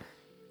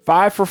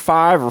for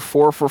 $5 or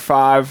 4 for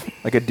 $5,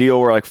 like a deal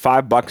where like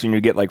 $5 and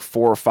you get like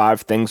 4 or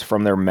 5 things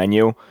from their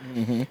menu,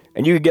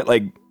 and you could get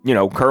like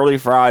curly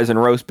fries and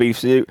roast beef.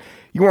 So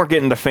you weren't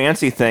getting the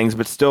fancy things,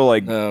 but still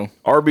like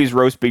Arby's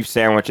roast beef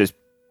sandwich is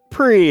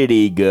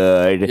pretty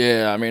good.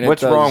 Yeah, I mean,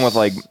 what's wrong with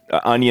like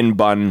onion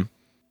bun,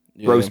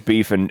 roast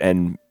beef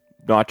and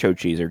nacho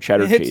cheese or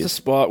cheddar cheese? It hits the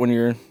spot when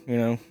you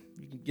can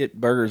get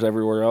burgers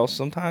everywhere else.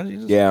 Sometimes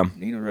you just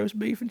need a roast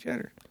beef and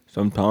cheddar.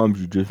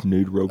 Sometimes you just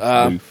need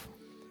roast beef.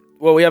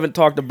 Well, we haven't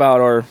talked about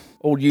our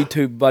old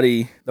YouTube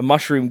buddy, the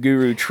mushroom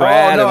guru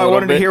Trad. Oh no, I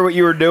wanted to hear what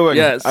you were doing.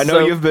 Yes, I know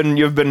you've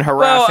been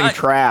harassing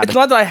Trad. It's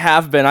not that I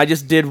have been. I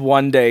just did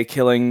one day,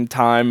 killing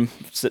time,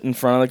 sitting in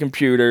front of the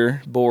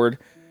computer, bored.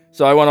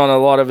 So I went on a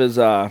lot of his.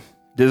 Does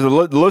the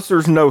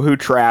listeners know who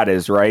Trad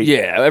is, right?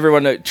 Yeah,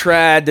 everyone knows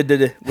Trad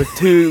with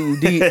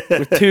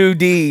two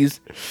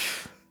D's.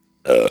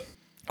 A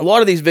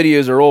lot of these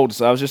videos are old,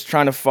 so I was just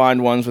trying to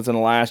find ones within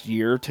the last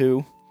year or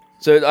two.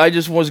 So I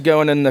just was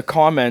going in the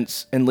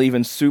comments and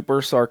leaving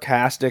super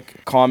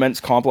sarcastic comments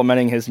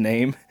complimenting his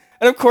name.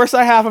 And of course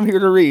I have them here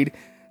to read.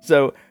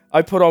 So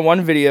I put on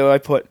one video, I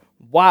put,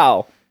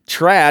 "Wow,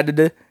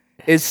 Trad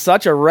is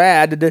such a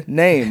rad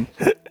name.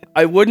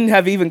 I wouldn't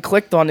have even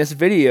clicked on this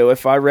video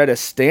if I read a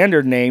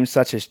standard name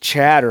such as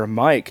Chad or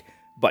Mike.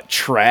 But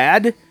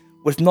Trad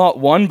with not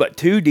 1 but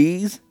 2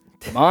 D's?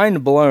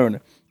 Mind blown."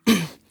 And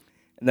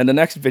then the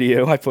next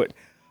video I put,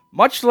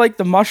 "Much like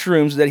the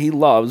mushrooms that he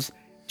loves,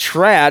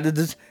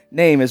 Trad's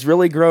name is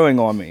really growing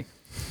on me.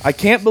 I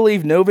can't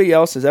believe nobody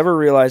else has ever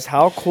realized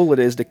how cool it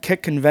is to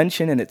kick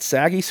convention in its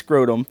saggy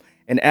scrotum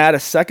and add a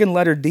second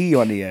letter D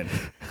on the end.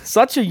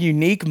 Such a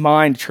unique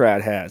mind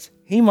Trad has.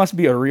 He must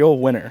be a real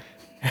winner."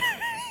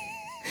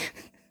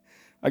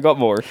 I got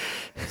more.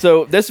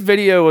 So this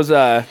video was,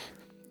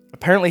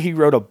 apparently he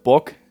wrote a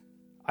book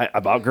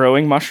about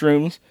growing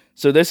mushrooms.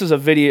 So this is a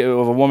video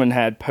of a woman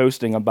had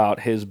posting about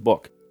his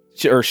book.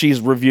 She's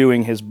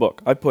reviewing his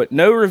book. I put,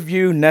 "No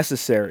review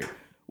necessary.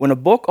 When a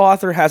book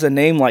author has a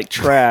name like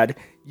Trad,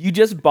 you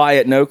just buy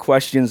it, no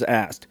questions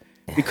asked.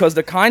 Because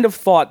the kind of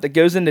thought that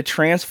goes into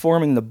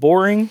transforming the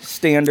boring,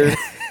 standard,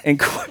 and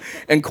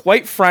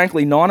quite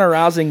frankly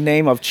non-arousing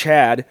name of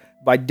Chad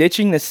by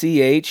ditching the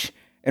CH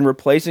and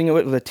replacing it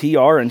with a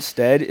TR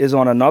instead is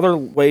on another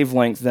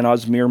wavelength than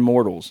us mere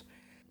mortals."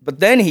 But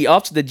then he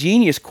ups the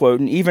genius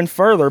quotient even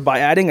further by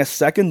adding a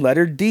second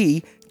letter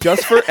D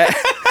just for...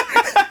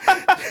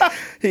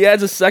 He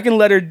adds a second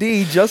letter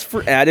D just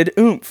for added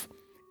oomph.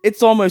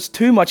 It's almost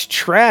too much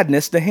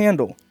tradness to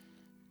handle.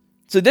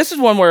 So this is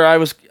one where I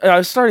was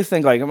starting to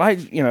think, like, am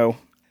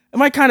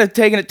I kind of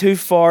taking it too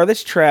far?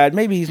 This Trad,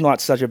 maybe he's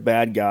not such a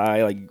bad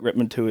guy, like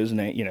ripping to his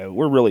name,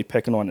 we're really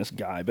picking on this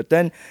guy. But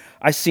then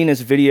I seen his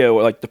video,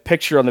 like the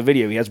picture on the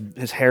video, he has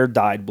his hair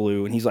dyed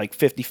blue and he's like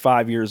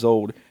 55 years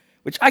old,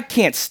 which I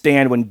can't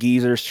stand when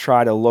geezers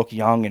try to look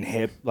young and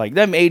hip. Like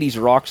them 80s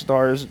rock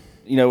stars,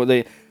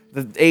 the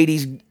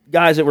 80s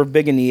guys that were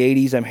big in the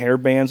 80s, them hair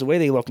bands, the way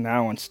they look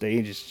now on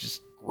stage is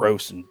just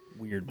gross and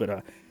weird.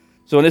 But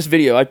so in this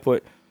video I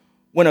put,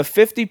 "When a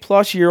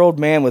 50-plus-year-old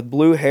man with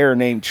blue hair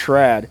named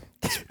Trad,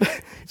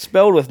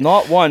 spelled with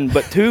not 1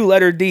 but 2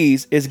 letter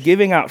D's, is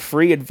giving out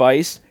free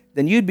advice,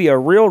 then you'd be a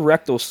real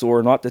rectal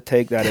sore not to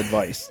take that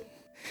advice."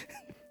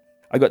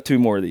 I got 2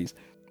 more of these.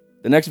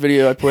 The next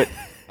video I put,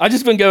 I've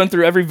just been going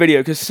through every video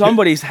because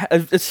somebody's,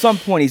 at some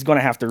point, he's going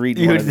to have to read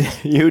one of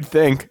these. You'd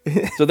think.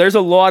 So there's a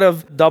lot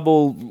of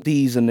double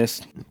D's in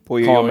this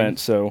comment.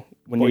 So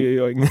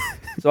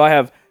so I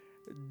have,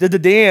 "The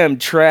damn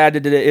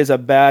Trad is a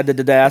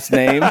bad ass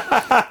name.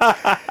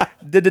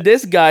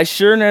 This guy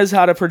sure knows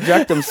how to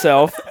project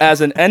himself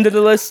as an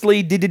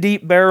endlessly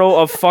deep barrel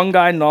of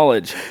fungi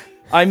knowledge.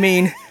 I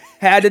mean,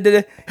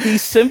 had he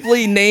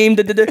simply named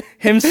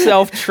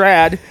himself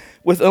Trad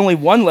with only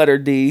 1 letter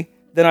D,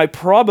 then I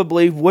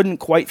probably wouldn't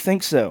quite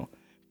think so.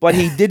 But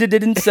he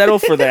didn't settle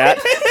for that.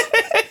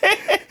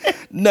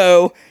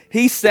 No,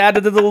 he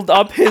saddled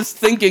up his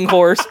thinking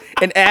horse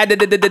and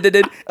added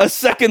a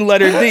second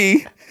letter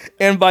D,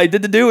 and by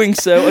doing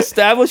so,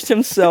 established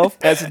himself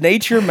as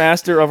nature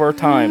master of our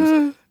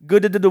times.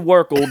 Good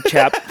work, old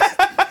chap.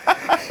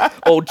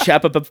 Old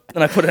chap,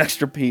 and I put an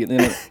extra P in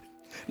it.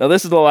 Now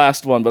this is the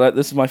last one, but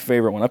this is my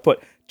favorite one. I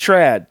put,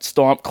 "Trad,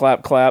 stomp,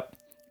 clap, clap.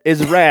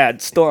 is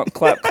rad, stomp,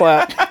 clap,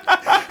 clap.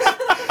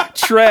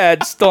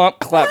 Trad, stomp,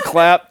 clap,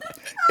 clap,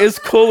 is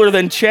cooler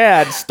than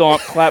Chad,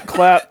 stomp, clap,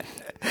 clap.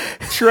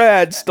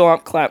 Trad,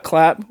 stomp, clap,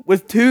 clap,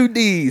 with 2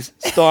 Ds,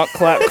 stomp,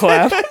 clap,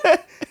 clap.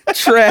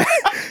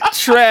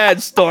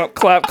 Trad, stomp,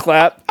 clap,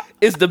 clap,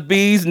 is the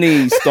bee's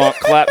knees, stomp,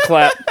 clap,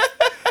 clap.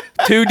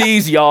 2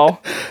 Ds, y'all.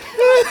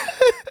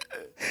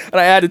 And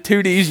I added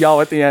 2 Ds,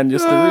 y'all, at the end,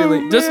 just to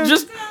really,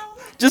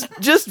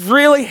 just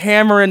really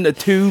hammering the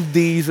 2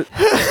 Ds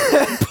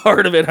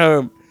part of it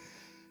home.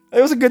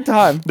 It was a good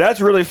time.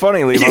 That's really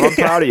funny, Levi. I'm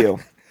proud of you.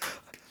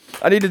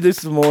 I need to do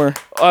some more.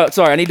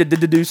 I need to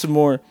do some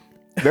more.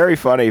 Very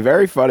funny.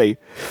 Very funny.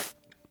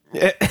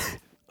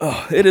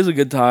 Oh, it is a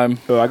good time.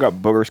 Oh, I got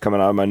boogers coming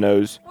out of my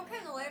nose. What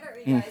kind of lighter are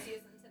you guys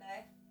using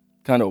today?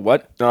 Kind of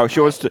what? No, she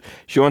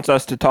wants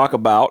us to talk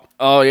about.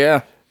 Oh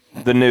yeah,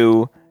 the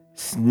new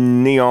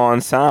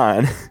neon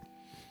sign.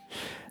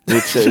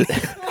 The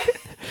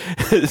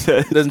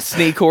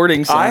sneak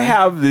hoarding sign. I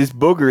have these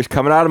boogers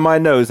coming out of my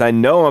nose. I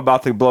know I'm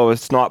about to blow a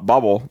snot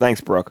bubble. Thanks,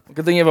 Brooke.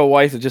 Good thing you have a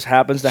wife that just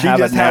happens to have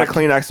She just had a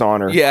Kleenex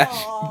on her. Yeah.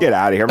 Get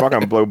out of here. I'm not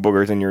going to blow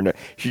boogers in your nose.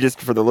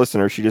 For the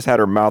listener, she just had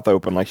her mouth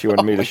open like she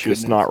wanted me to shoot a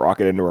snot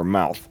rocket into her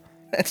mouth.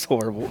 That's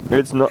horrible.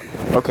 It's not.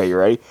 Okay, you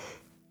ready?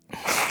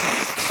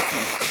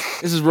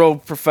 This is real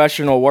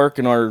professional work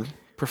in our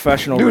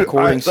professional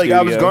recording studio.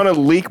 I was going to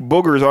leak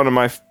boogers onto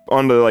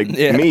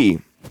me.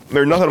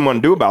 There's nothing I'm going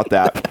to do about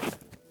that.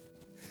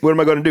 What am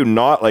I going to do?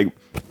 Not like,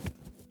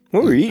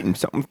 what were you eating?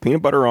 Something with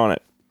peanut butter on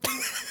it.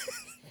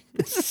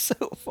 This is so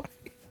funny.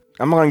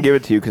 I'm not going to give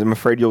it to you because I'm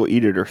afraid you'll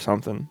eat it or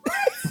something.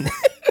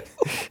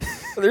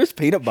 There's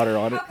peanut butter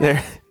on it.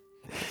 There.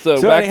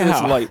 So back to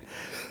this light.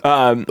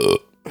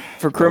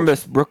 For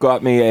Christmas, Brooke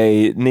got me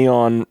a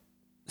neon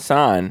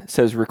sign. It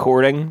says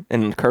recording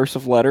in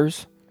cursive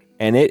letters,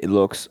 and it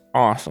looks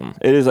awesome.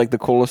 It is like the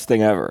coolest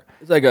thing ever.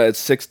 It's like a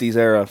 60s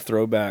era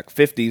throwback.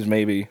 50s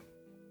maybe.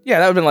 Yeah,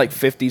 that would have been like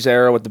 50s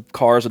era with the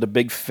cars with the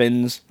big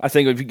fins. I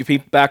think if you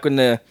peep back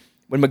when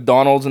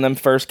McDonald's and them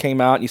first came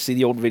out, and you see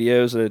the old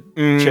videos of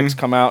chicks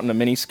come out in a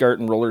mini skirt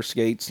and roller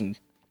skates and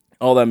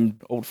all them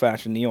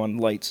old-fashioned neon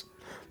lights.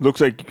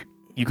 Looks like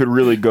you could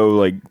really go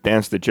like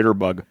dance the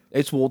jitterbug.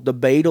 It's what the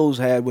Beatles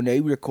had when they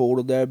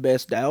recorded their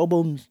best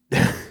albums.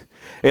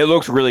 It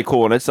looks really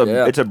cool, and it's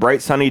a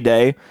bright sunny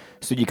day,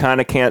 so you kind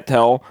of can't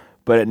tell.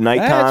 But at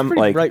nighttime, it's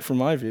pretty bright from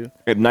my view.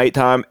 At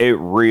nighttime, it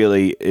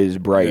really is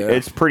bright. Yeah.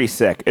 It's pretty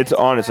sick. It's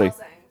honestly,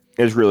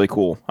 it's really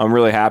cool. I'm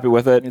really happy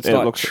with it. It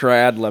looks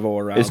trad level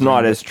around. It's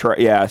not as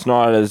yeah. It's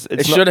not as.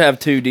 It should have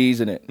 2 Ds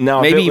in it. No,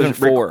 maybe even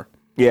 4.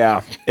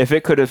 Yeah, if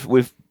it could have,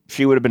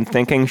 she would have been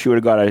thinking, she would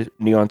have got a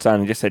neon sign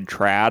and just said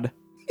trad.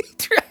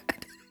 Trad.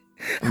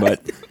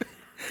 But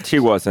she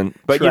wasn't.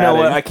 But you know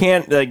what? I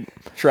can't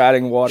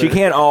tradding water. She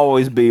can't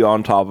always be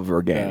on top of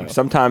her game. No.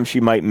 Sometimes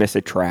she might miss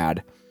a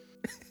trad.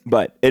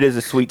 But it is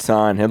a sweet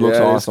sign. It looks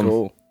awesome.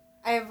 Cool.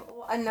 I have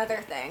another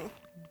thing.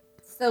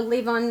 So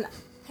Levon,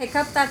 pick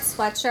up that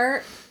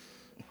sweatshirt.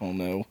 Oh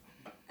no.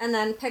 And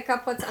then pick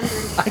up what's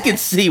underneath. I can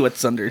see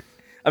what's under.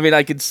 I mean,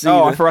 I could see.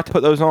 Oh, I forgot to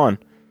put those on.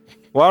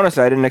 Well,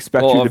 honestly, I didn't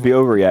expect you to be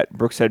over yet.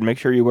 Brooke said, make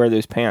sure you wear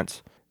those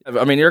pants.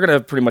 I mean, you're going to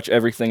have pretty much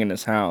everything in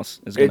this house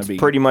is going to be.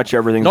 It's pretty much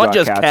everything. Not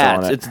just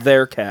cats, it's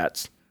their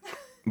cats.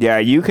 Yeah,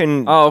 you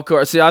can. Oh, of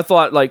course. See, I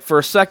thought, for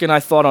a second, I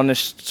thought on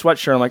this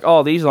sweatshirt, I'm like,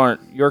 oh, these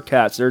aren't your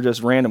cats. They're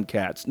just random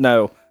cats.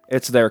 No,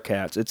 it's their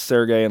cats. It's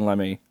Sergey and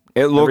Lemmy.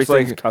 It looks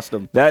like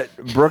custom. That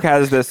Brooke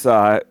has this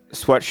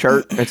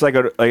sweatshirt. It's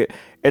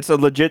it's a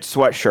legit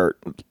sweatshirt,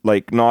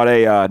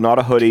 not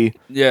a hoodie.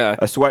 Yeah,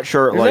 a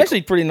sweatshirt. It's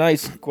actually pretty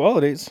nice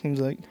quality. It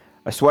seems like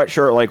a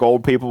sweatshirt like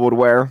old people would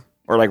wear,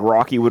 or like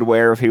Rocky would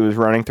wear if he was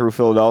running through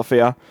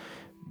Philadelphia.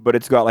 But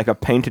it's got a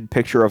painted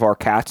picture of our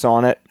cats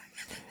on it.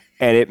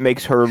 And it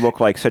makes her look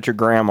like such a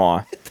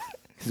grandma.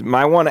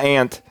 My one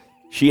aunt,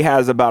 she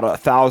has about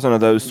 1,000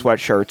 of those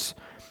sweatshirts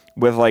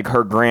with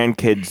her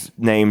grandkids'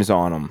 names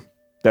on them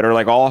that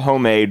are all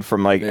homemade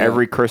from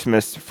every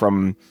Christmas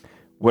from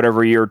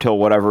whatever year till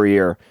whatever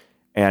year.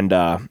 And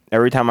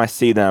every time I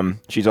see them,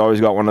 she's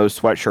always got one of those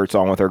sweatshirts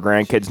on with her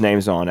grandkids'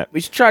 names on it. We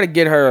should try to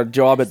get her a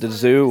job at the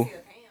zoo.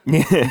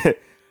 We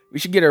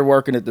should get her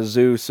working at the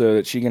zoo so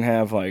that she can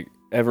have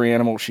every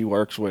animal she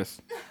works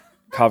with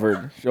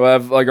covered. She'll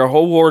have her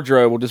whole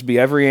wardrobe will just be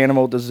every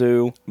animal at the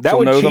zoo. That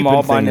would know them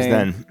all by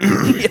name.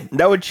 Then.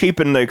 That would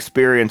cheapen the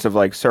experience of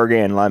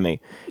Sergey and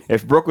Lemmy.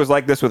 If Brooke was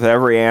like this with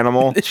every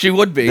animal, she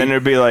would be. Then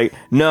it'd be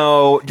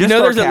no. Just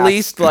there's cats. At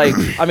least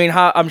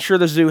I'm sure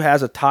the zoo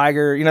has a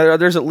tiger.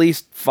 There's at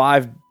least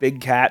 5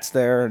 big cats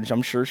there, and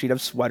I'm sure she'd have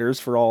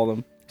sweaters for all of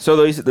them. So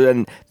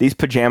these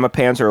pajama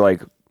pants are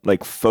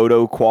like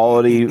photo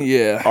quality.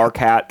 Yeah. Our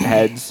cat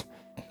heads,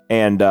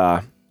 and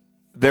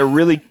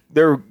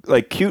they're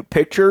cute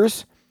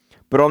pictures,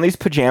 but on these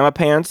pajama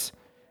pants,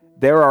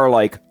 there are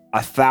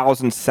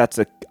 1,000 sets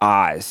of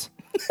eyes,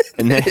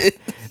 and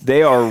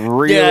they are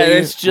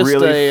really,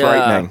 really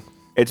frightening.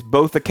 It's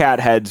both the cat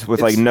heads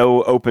with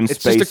no open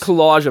space. It's just a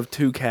collage of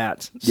 2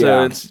 cats,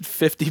 so it's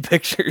 50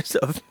 pictures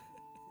of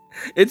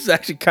It's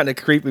actually kind of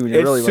creepy when you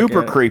It's really look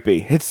super at it.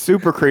 creepy. It's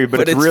super creepy,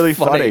 but it's it's really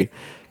funny. funny.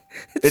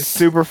 It's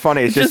super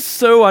funny. It's just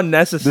so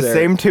unnecessary. the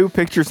same two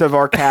pictures of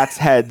our cats'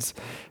 heads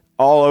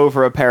all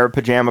over a pair of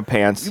pajama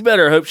pants. You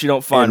better hope she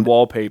don't find And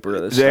wallpaper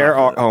of this. There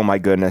stuff. are. Oh my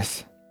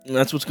goodness.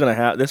 That's what's gonna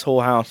happen. This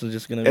whole house is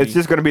just gonna. It's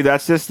just gonna be.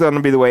 That's just gonna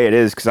be the way it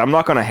is. Because I'm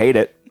not gonna hate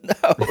it.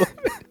 No.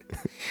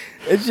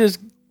 It's just.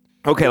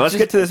 Okay, let's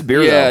get to this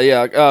beer.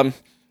 Yeah, though. yeah.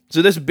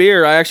 So this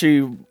beer, I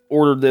actually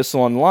ordered this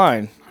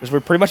online because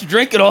we're pretty much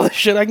drinking all the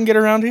shit I can get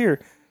around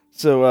here.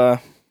 So,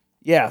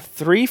 yeah,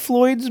 3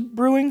 Floyds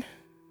Brewing.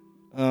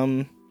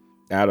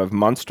 Out of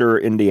Munster,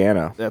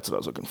 Indiana. That's what I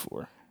was looking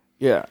for.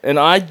 Yeah, and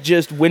I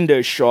just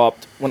window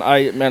shopped when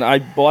I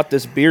bought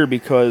this beer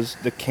because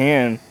the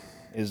can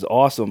is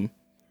awesome.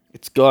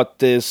 It's got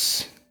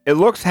this. It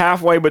looks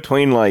halfway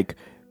between like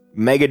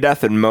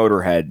Megadeth and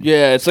Motorhead.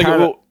 Yeah, it's like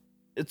Kinda-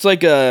 it's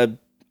like a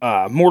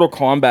Mortal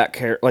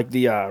Kombat like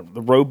the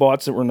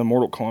robots that were in the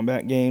Mortal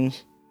Kombat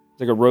games.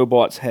 It's like a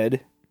robot's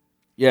head.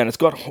 Yeah, and it's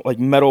got like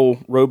metal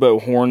robo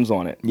horns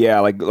on it. Yeah,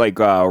 like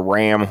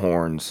ram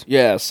horns.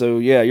 Yeah, so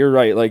yeah, you're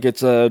right. Like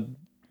it's a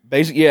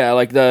basic. Yeah,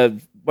 like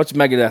what's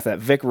Megadeth? That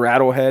Vic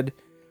Rattlehead.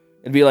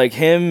 It'd be like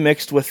him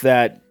mixed with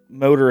that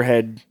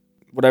Motorhead,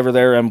 whatever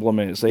their emblem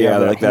is. They have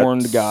that like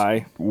horned that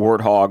guy,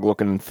 warthog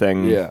looking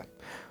thing. Yeah,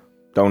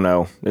 don't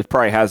know. It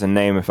probably has a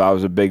name. If I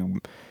was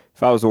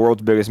the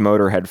world's biggest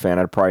Motorhead fan,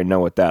 I'd probably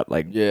know what that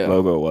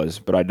logo was,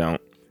 but I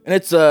don't. and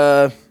it's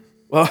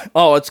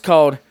it's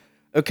called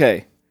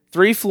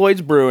 3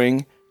 Floyds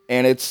Brewing,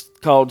 and it's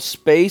called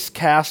Space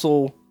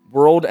Castle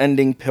World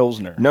Ending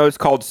Pilsner. No, it's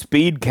called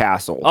Speed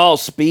Castle. Oh,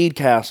 Speed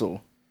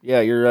Castle.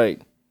 Yeah, you're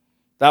right.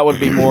 That would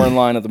be more in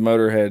line with the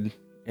Motorhead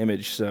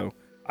image. So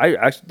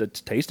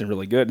it's tasting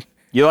really good.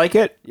 You like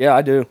it? Yeah,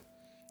 I do.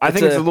 I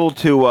think it's a little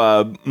too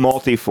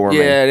malty for me.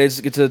 Yeah, it is.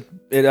 It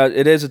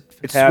is a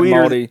tad sweeter.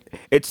 malty.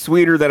 It's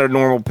sweeter than a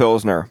normal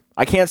Pilsner.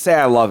 I can't say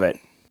I love it,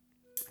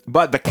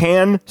 but the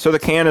can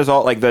is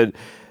all like the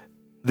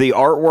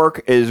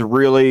artwork is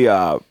really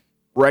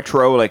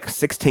retro, like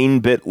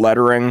 16-bit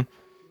lettering,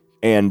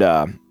 and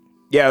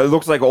it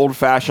looks like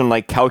old-fashioned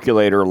like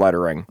calculator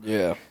lettering.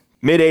 Yeah.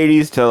 Mid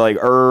 80s to like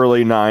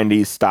early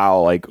 90s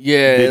style, like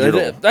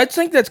digital. I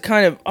think that's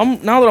kind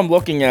of. Now that I'm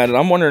looking at it,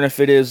 I'm wondering if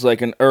it is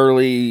like an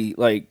early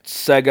like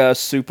Sega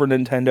Super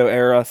Nintendo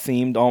era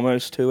themed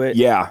almost to it.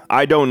 Yeah,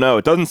 I don't know.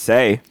 It doesn't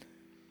say.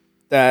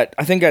 That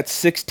I think that's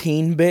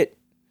 16-bit.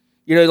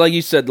 You know, like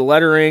you said, the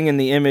lettering and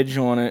the image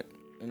on it,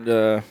 and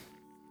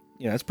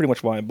that's pretty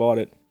much why I bought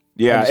it.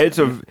 Yeah,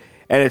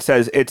 and it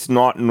says it's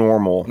not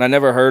normal. And I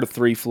never heard of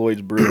 3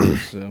 Floyds Brewing,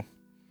 so.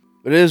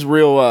 But it is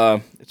real.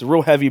 It's a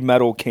real heavy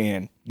metal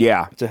can.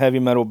 Yeah, it's a heavy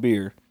metal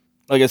beer.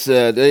 Like I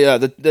said,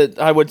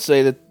 I would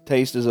say the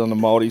taste is on the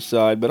malty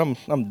side, but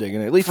I'm digging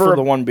it. At least for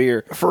the one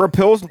beer. For a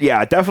Pilsner,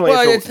 yeah, definitely.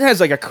 Well, it has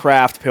like a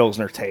craft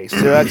Pilsner taste.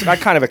 So I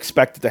kind of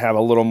expect it to have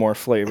a little more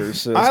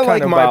flavors. So I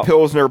like my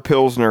Pilsner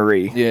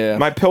Pilsnery. Yeah,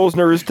 my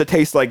Pilsners to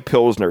taste like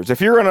Pilsners. If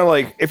you're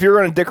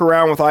gonna dick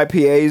around with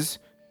IPAs,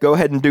 go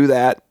ahead and do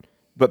that.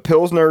 But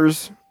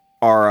Pilsners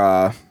are,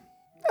 I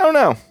don't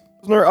know.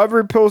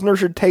 Every Pilsner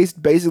should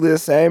taste basically the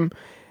same.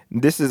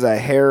 This is a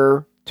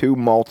hair too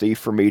malty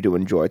for me to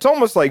enjoy. It's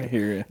almost like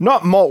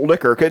not malt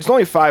liquor because it's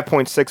only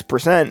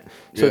 5.6%.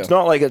 So it's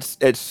not like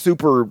it's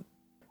super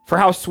for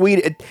how sweet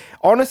it.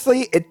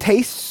 Honestly, it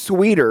tastes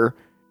sweeter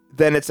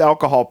than its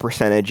alcohol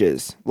percentage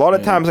is. A lot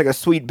of times, like a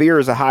sweet beer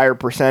is a higher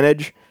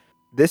percentage.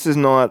 This is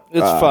not.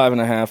 It's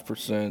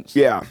 5.5%.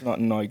 Yeah, it's not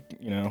like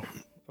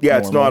Yeah,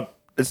 it's not.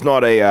 It's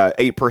not a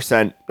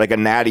 8% like a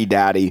Natty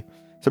Daddy.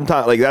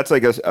 Sometimes like that's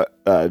like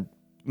a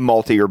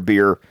maltier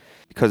beer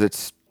because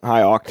it's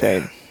high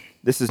octane.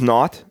 This is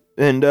not,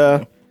 and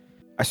I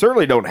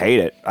certainly don't hate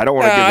it. I don't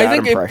want to give that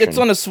impression. I think it's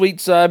on the sweet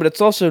side, but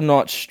it's also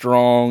not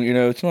strong.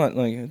 It's not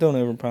like don't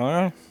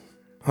overpower.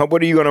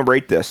 What are you going to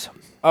rate this?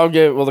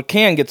 The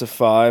can gets a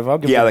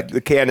 5.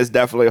 The can is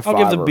definitely a 5.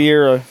 I'll give the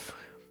beer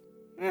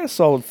a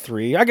solid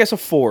 3. I guess a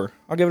 4.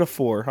 I'll give it a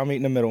 4. I'm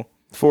meeting in the middle.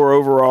 4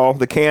 overall.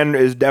 The can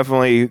is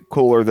definitely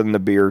cooler than the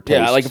beer taste.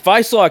 Yeah, like if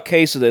I saw a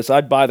case of this,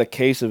 I'd buy the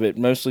case of it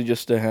mostly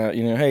just to have,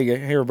 hey,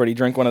 everybody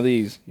drink one of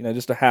these,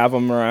 just to have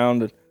them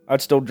around.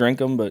 I'd still drink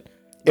them, but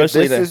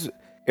mostly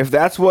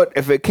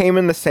if it came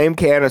in the same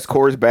can as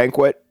Coors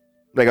Banquet,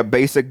 like a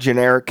basic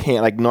generic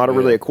can, like not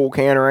really a cool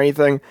can or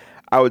anything,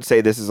 I would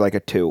say this is like a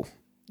 2.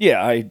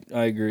 Yeah, I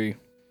agree.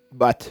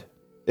 But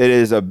it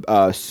is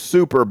a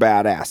super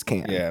badass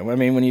can. Yeah, I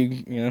mean when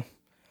you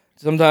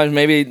sometimes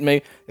maybe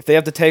if they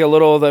have to take a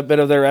little bit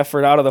of their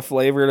effort out of the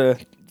flavor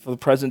for the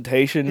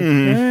presentation,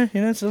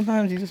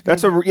 sometimes you just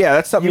that's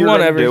something you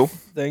want to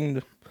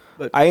do.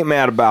 But I ain't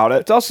mad about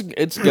it.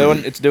 It's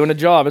doing a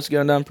job. It's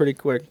going down pretty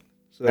quick.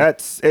 So.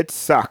 It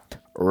sucked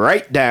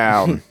right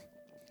down.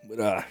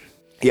 But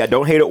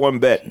don't hate it one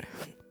bit.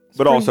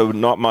 But also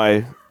not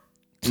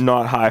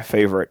high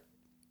favorite.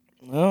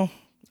 Well,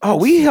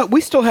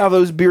 we still have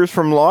those beers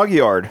from Log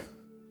Yard.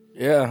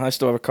 Yeah, I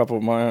still have a couple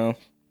of my own.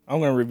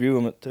 I'm gonna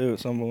review them too at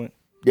some point.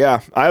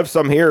 Yeah, I have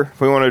some here. If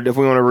we want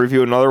to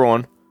review another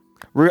one,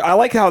 I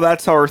like how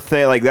that's our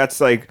thing. Like that's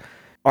like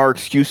our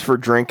excuse for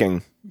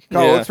drinking.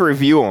 Oh, Yeah. let's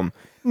review them.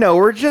 No,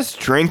 we're just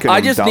drinking. I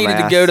just needed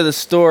to go to the. the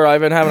store.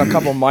 I've been having a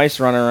couple mice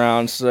running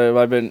around, so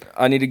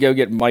I need to go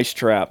get mice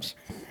traps.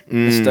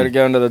 Instead of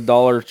going to the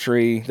Dollar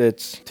Tree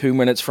that's 2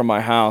 minutes from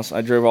my house,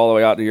 I drove all the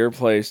way out to your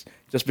place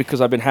just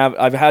because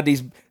I've had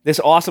this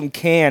awesome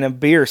can of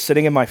beer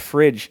sitting in my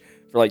fridge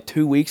for like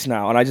 2 weeks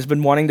now, and I just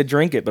been wanting to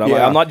drink it, but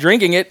I'm not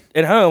drinking it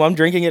at home. I'm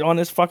drinking it on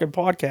this fucking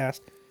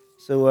podcast.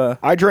 So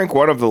I drank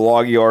one of the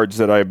log yards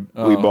that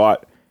we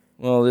bought.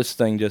 Well, this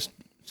thing just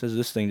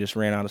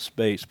ran out of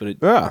space, but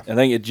I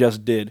think it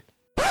just did.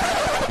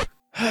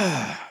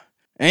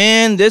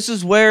 And this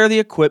is where the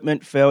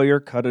equipment failure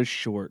cut us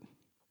short.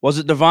 Was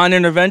it divine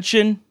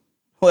intervention?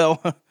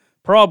 Well,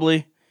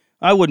 probably.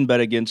 I wouldn't bet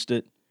against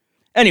it.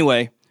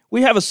 Anyway,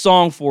 we have a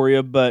song for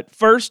you, but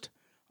first,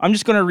 I'm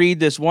just going to read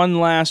this one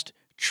last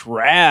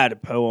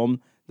trad poem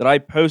that I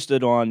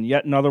posted on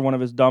yet another one of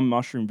his dumb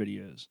mushroom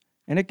videos.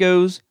 And it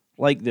goes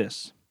like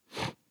this.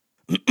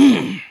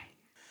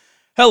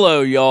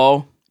 Hello,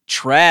 y'all.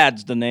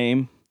 Trad's the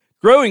name.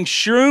 Growing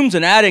shrooms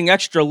and adding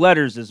extra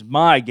letters is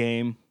my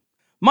game.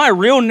 My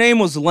real name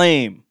was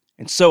Lame,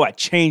 and so I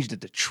changed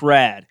it to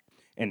Trad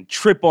and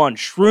trip on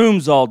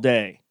shrooms all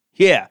day.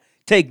 Yeah,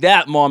 take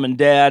that, Mom and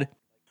Dad.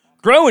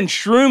 Growing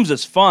shrooms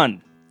is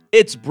fun.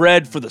 It's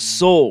bread for the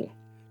soul.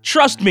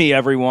 Trust me,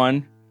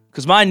 everyone,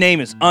 because my name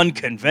is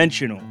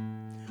unconventional.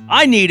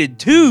 I needed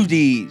 2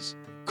 D's,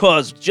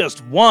 because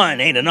just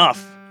one ain't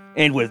enough.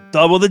 And with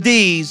double the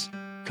D's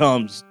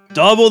comes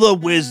double the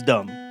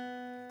wisdom.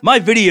 My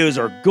videos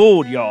are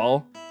gold,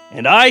 y'all,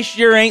 and I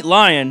sure ain't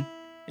lying,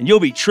 and you'll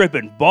be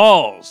tripping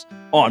balls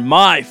on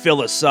my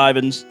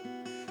psilocybins.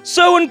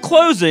 So in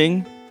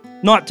closing,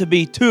 not to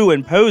be too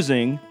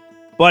imposing,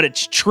 but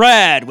it's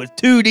Trad with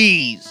 2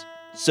 D's,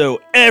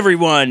 so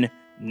everyone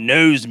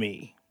knows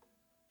me.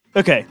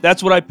 Okay,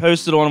 that's what I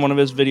posted on one of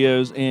his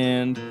videos,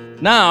 and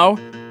now,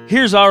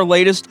 here's our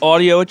latest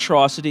audio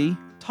atrocity,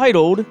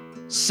 titled,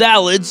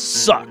 Salads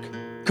Suck,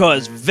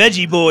 cause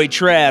Veggie Boy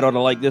Trad ought to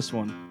like this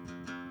one.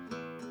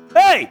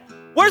 Hey,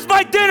 where's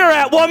my dinner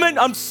at, woman?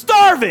 I'm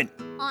starving!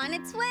 On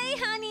its way,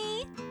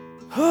 honey.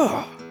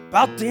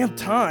 About damn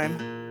time.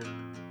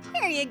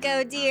 Here you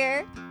go,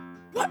 dear.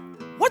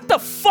 What the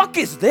fuck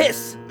is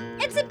this?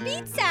 It's a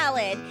beet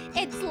salad.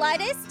 It's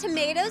lettuce,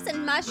 tomatoes,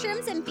 and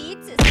mushrooms and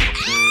beets.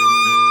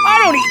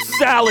 I don't eat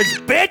salads,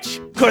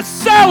 bitch, cause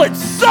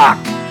salads suck!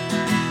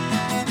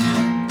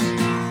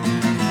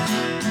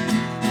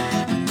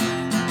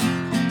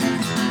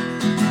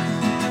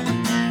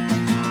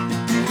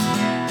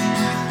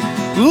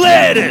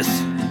 Lettuce!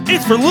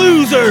 It's for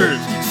losers,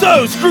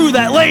 so screw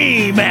that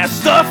lame-ass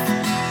stuff!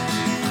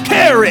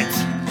 Carrots!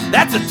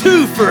 That's a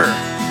twofer!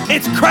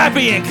 It's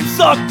crappy and can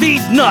suck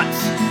these nuts!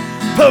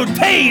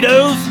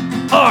 Potatoes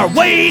are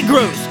way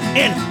gross,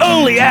 and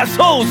only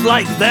assholes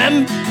like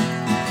them!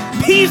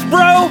 Peas,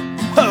 bro?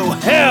 Oh,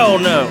 hell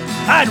no!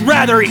 I'd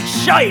rather eat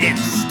shite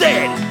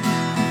instead!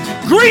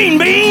 Green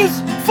beans?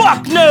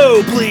 Fuck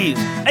no, please!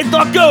 And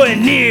not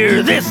going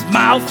near this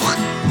mouth!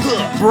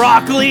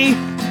 Broccoli?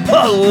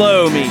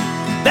 Below me!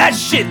 That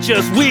shit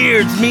just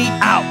weirds me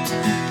out!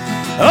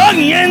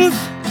 Onions?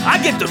 I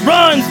get the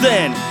runs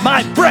then!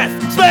 My breath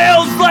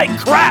smells like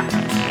crap!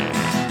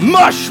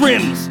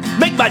 Mushrooms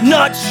make my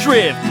nuts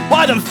shriv.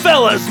 Why them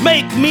fellas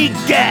make me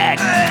gag?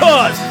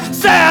 Cause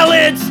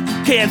salads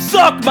can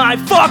suck my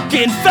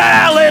fucking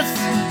phallus!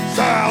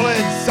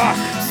 Salads suck!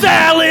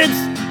 Salads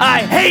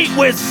I hate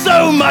with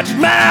so much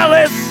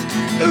malice!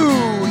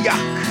 Ooh,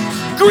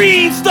 yuck!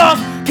 Green stuff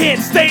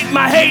can't state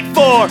my hate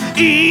for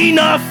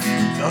enough!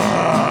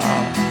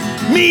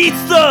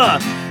 Meat's the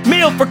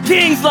meal for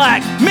kings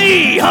like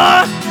me,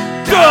 huh?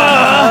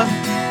 Duh!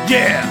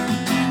 Yeah!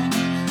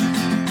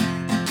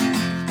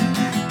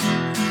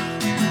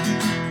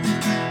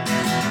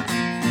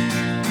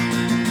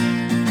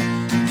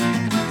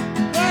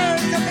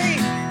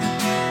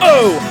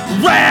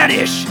 Oh,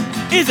 radish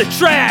is a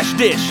trash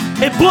dish.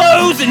 It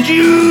blows and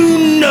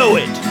you know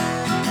it.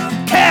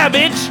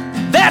 Cabbage,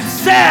 that's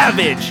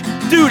savage.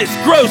 Dude, it's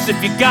gross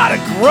if you gotta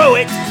grow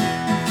it.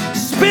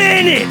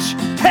 Spinach,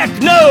 heck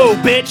no,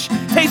 bitch.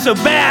 Tastes so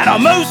bad,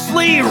 I'm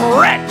mostly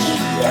wretch.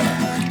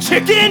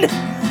 Chicken,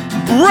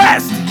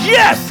 breast,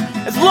 yes,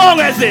 as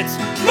long as it's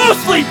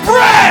mostly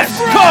breast.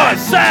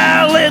 Cause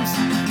salads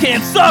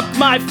can't suck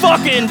my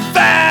fucking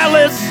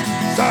phallus.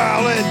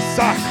 Salads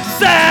suck!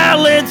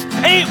 Salads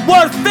ain't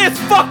worth this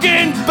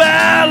fucking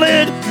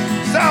ballad.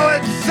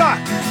 Salads suck!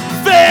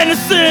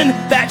 Venison,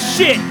 that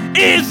shit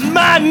is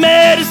my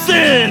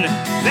medicine.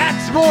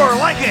 That's more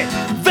like it!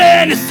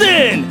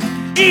 Venison,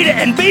 eat it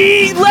and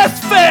be less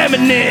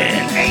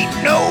feminine. Ain't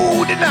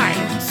no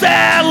denying!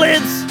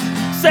 Salads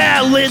suck.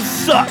 Salads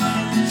suck!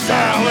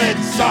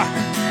 Salads suck.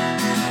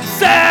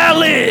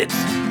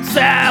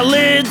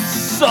 Salads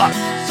suck!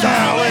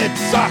 Salads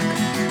suck.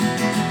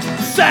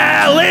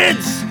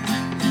 Salads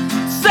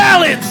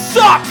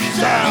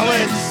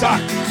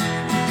suck!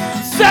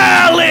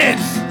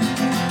 Salads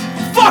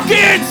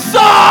fucking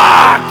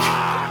suck.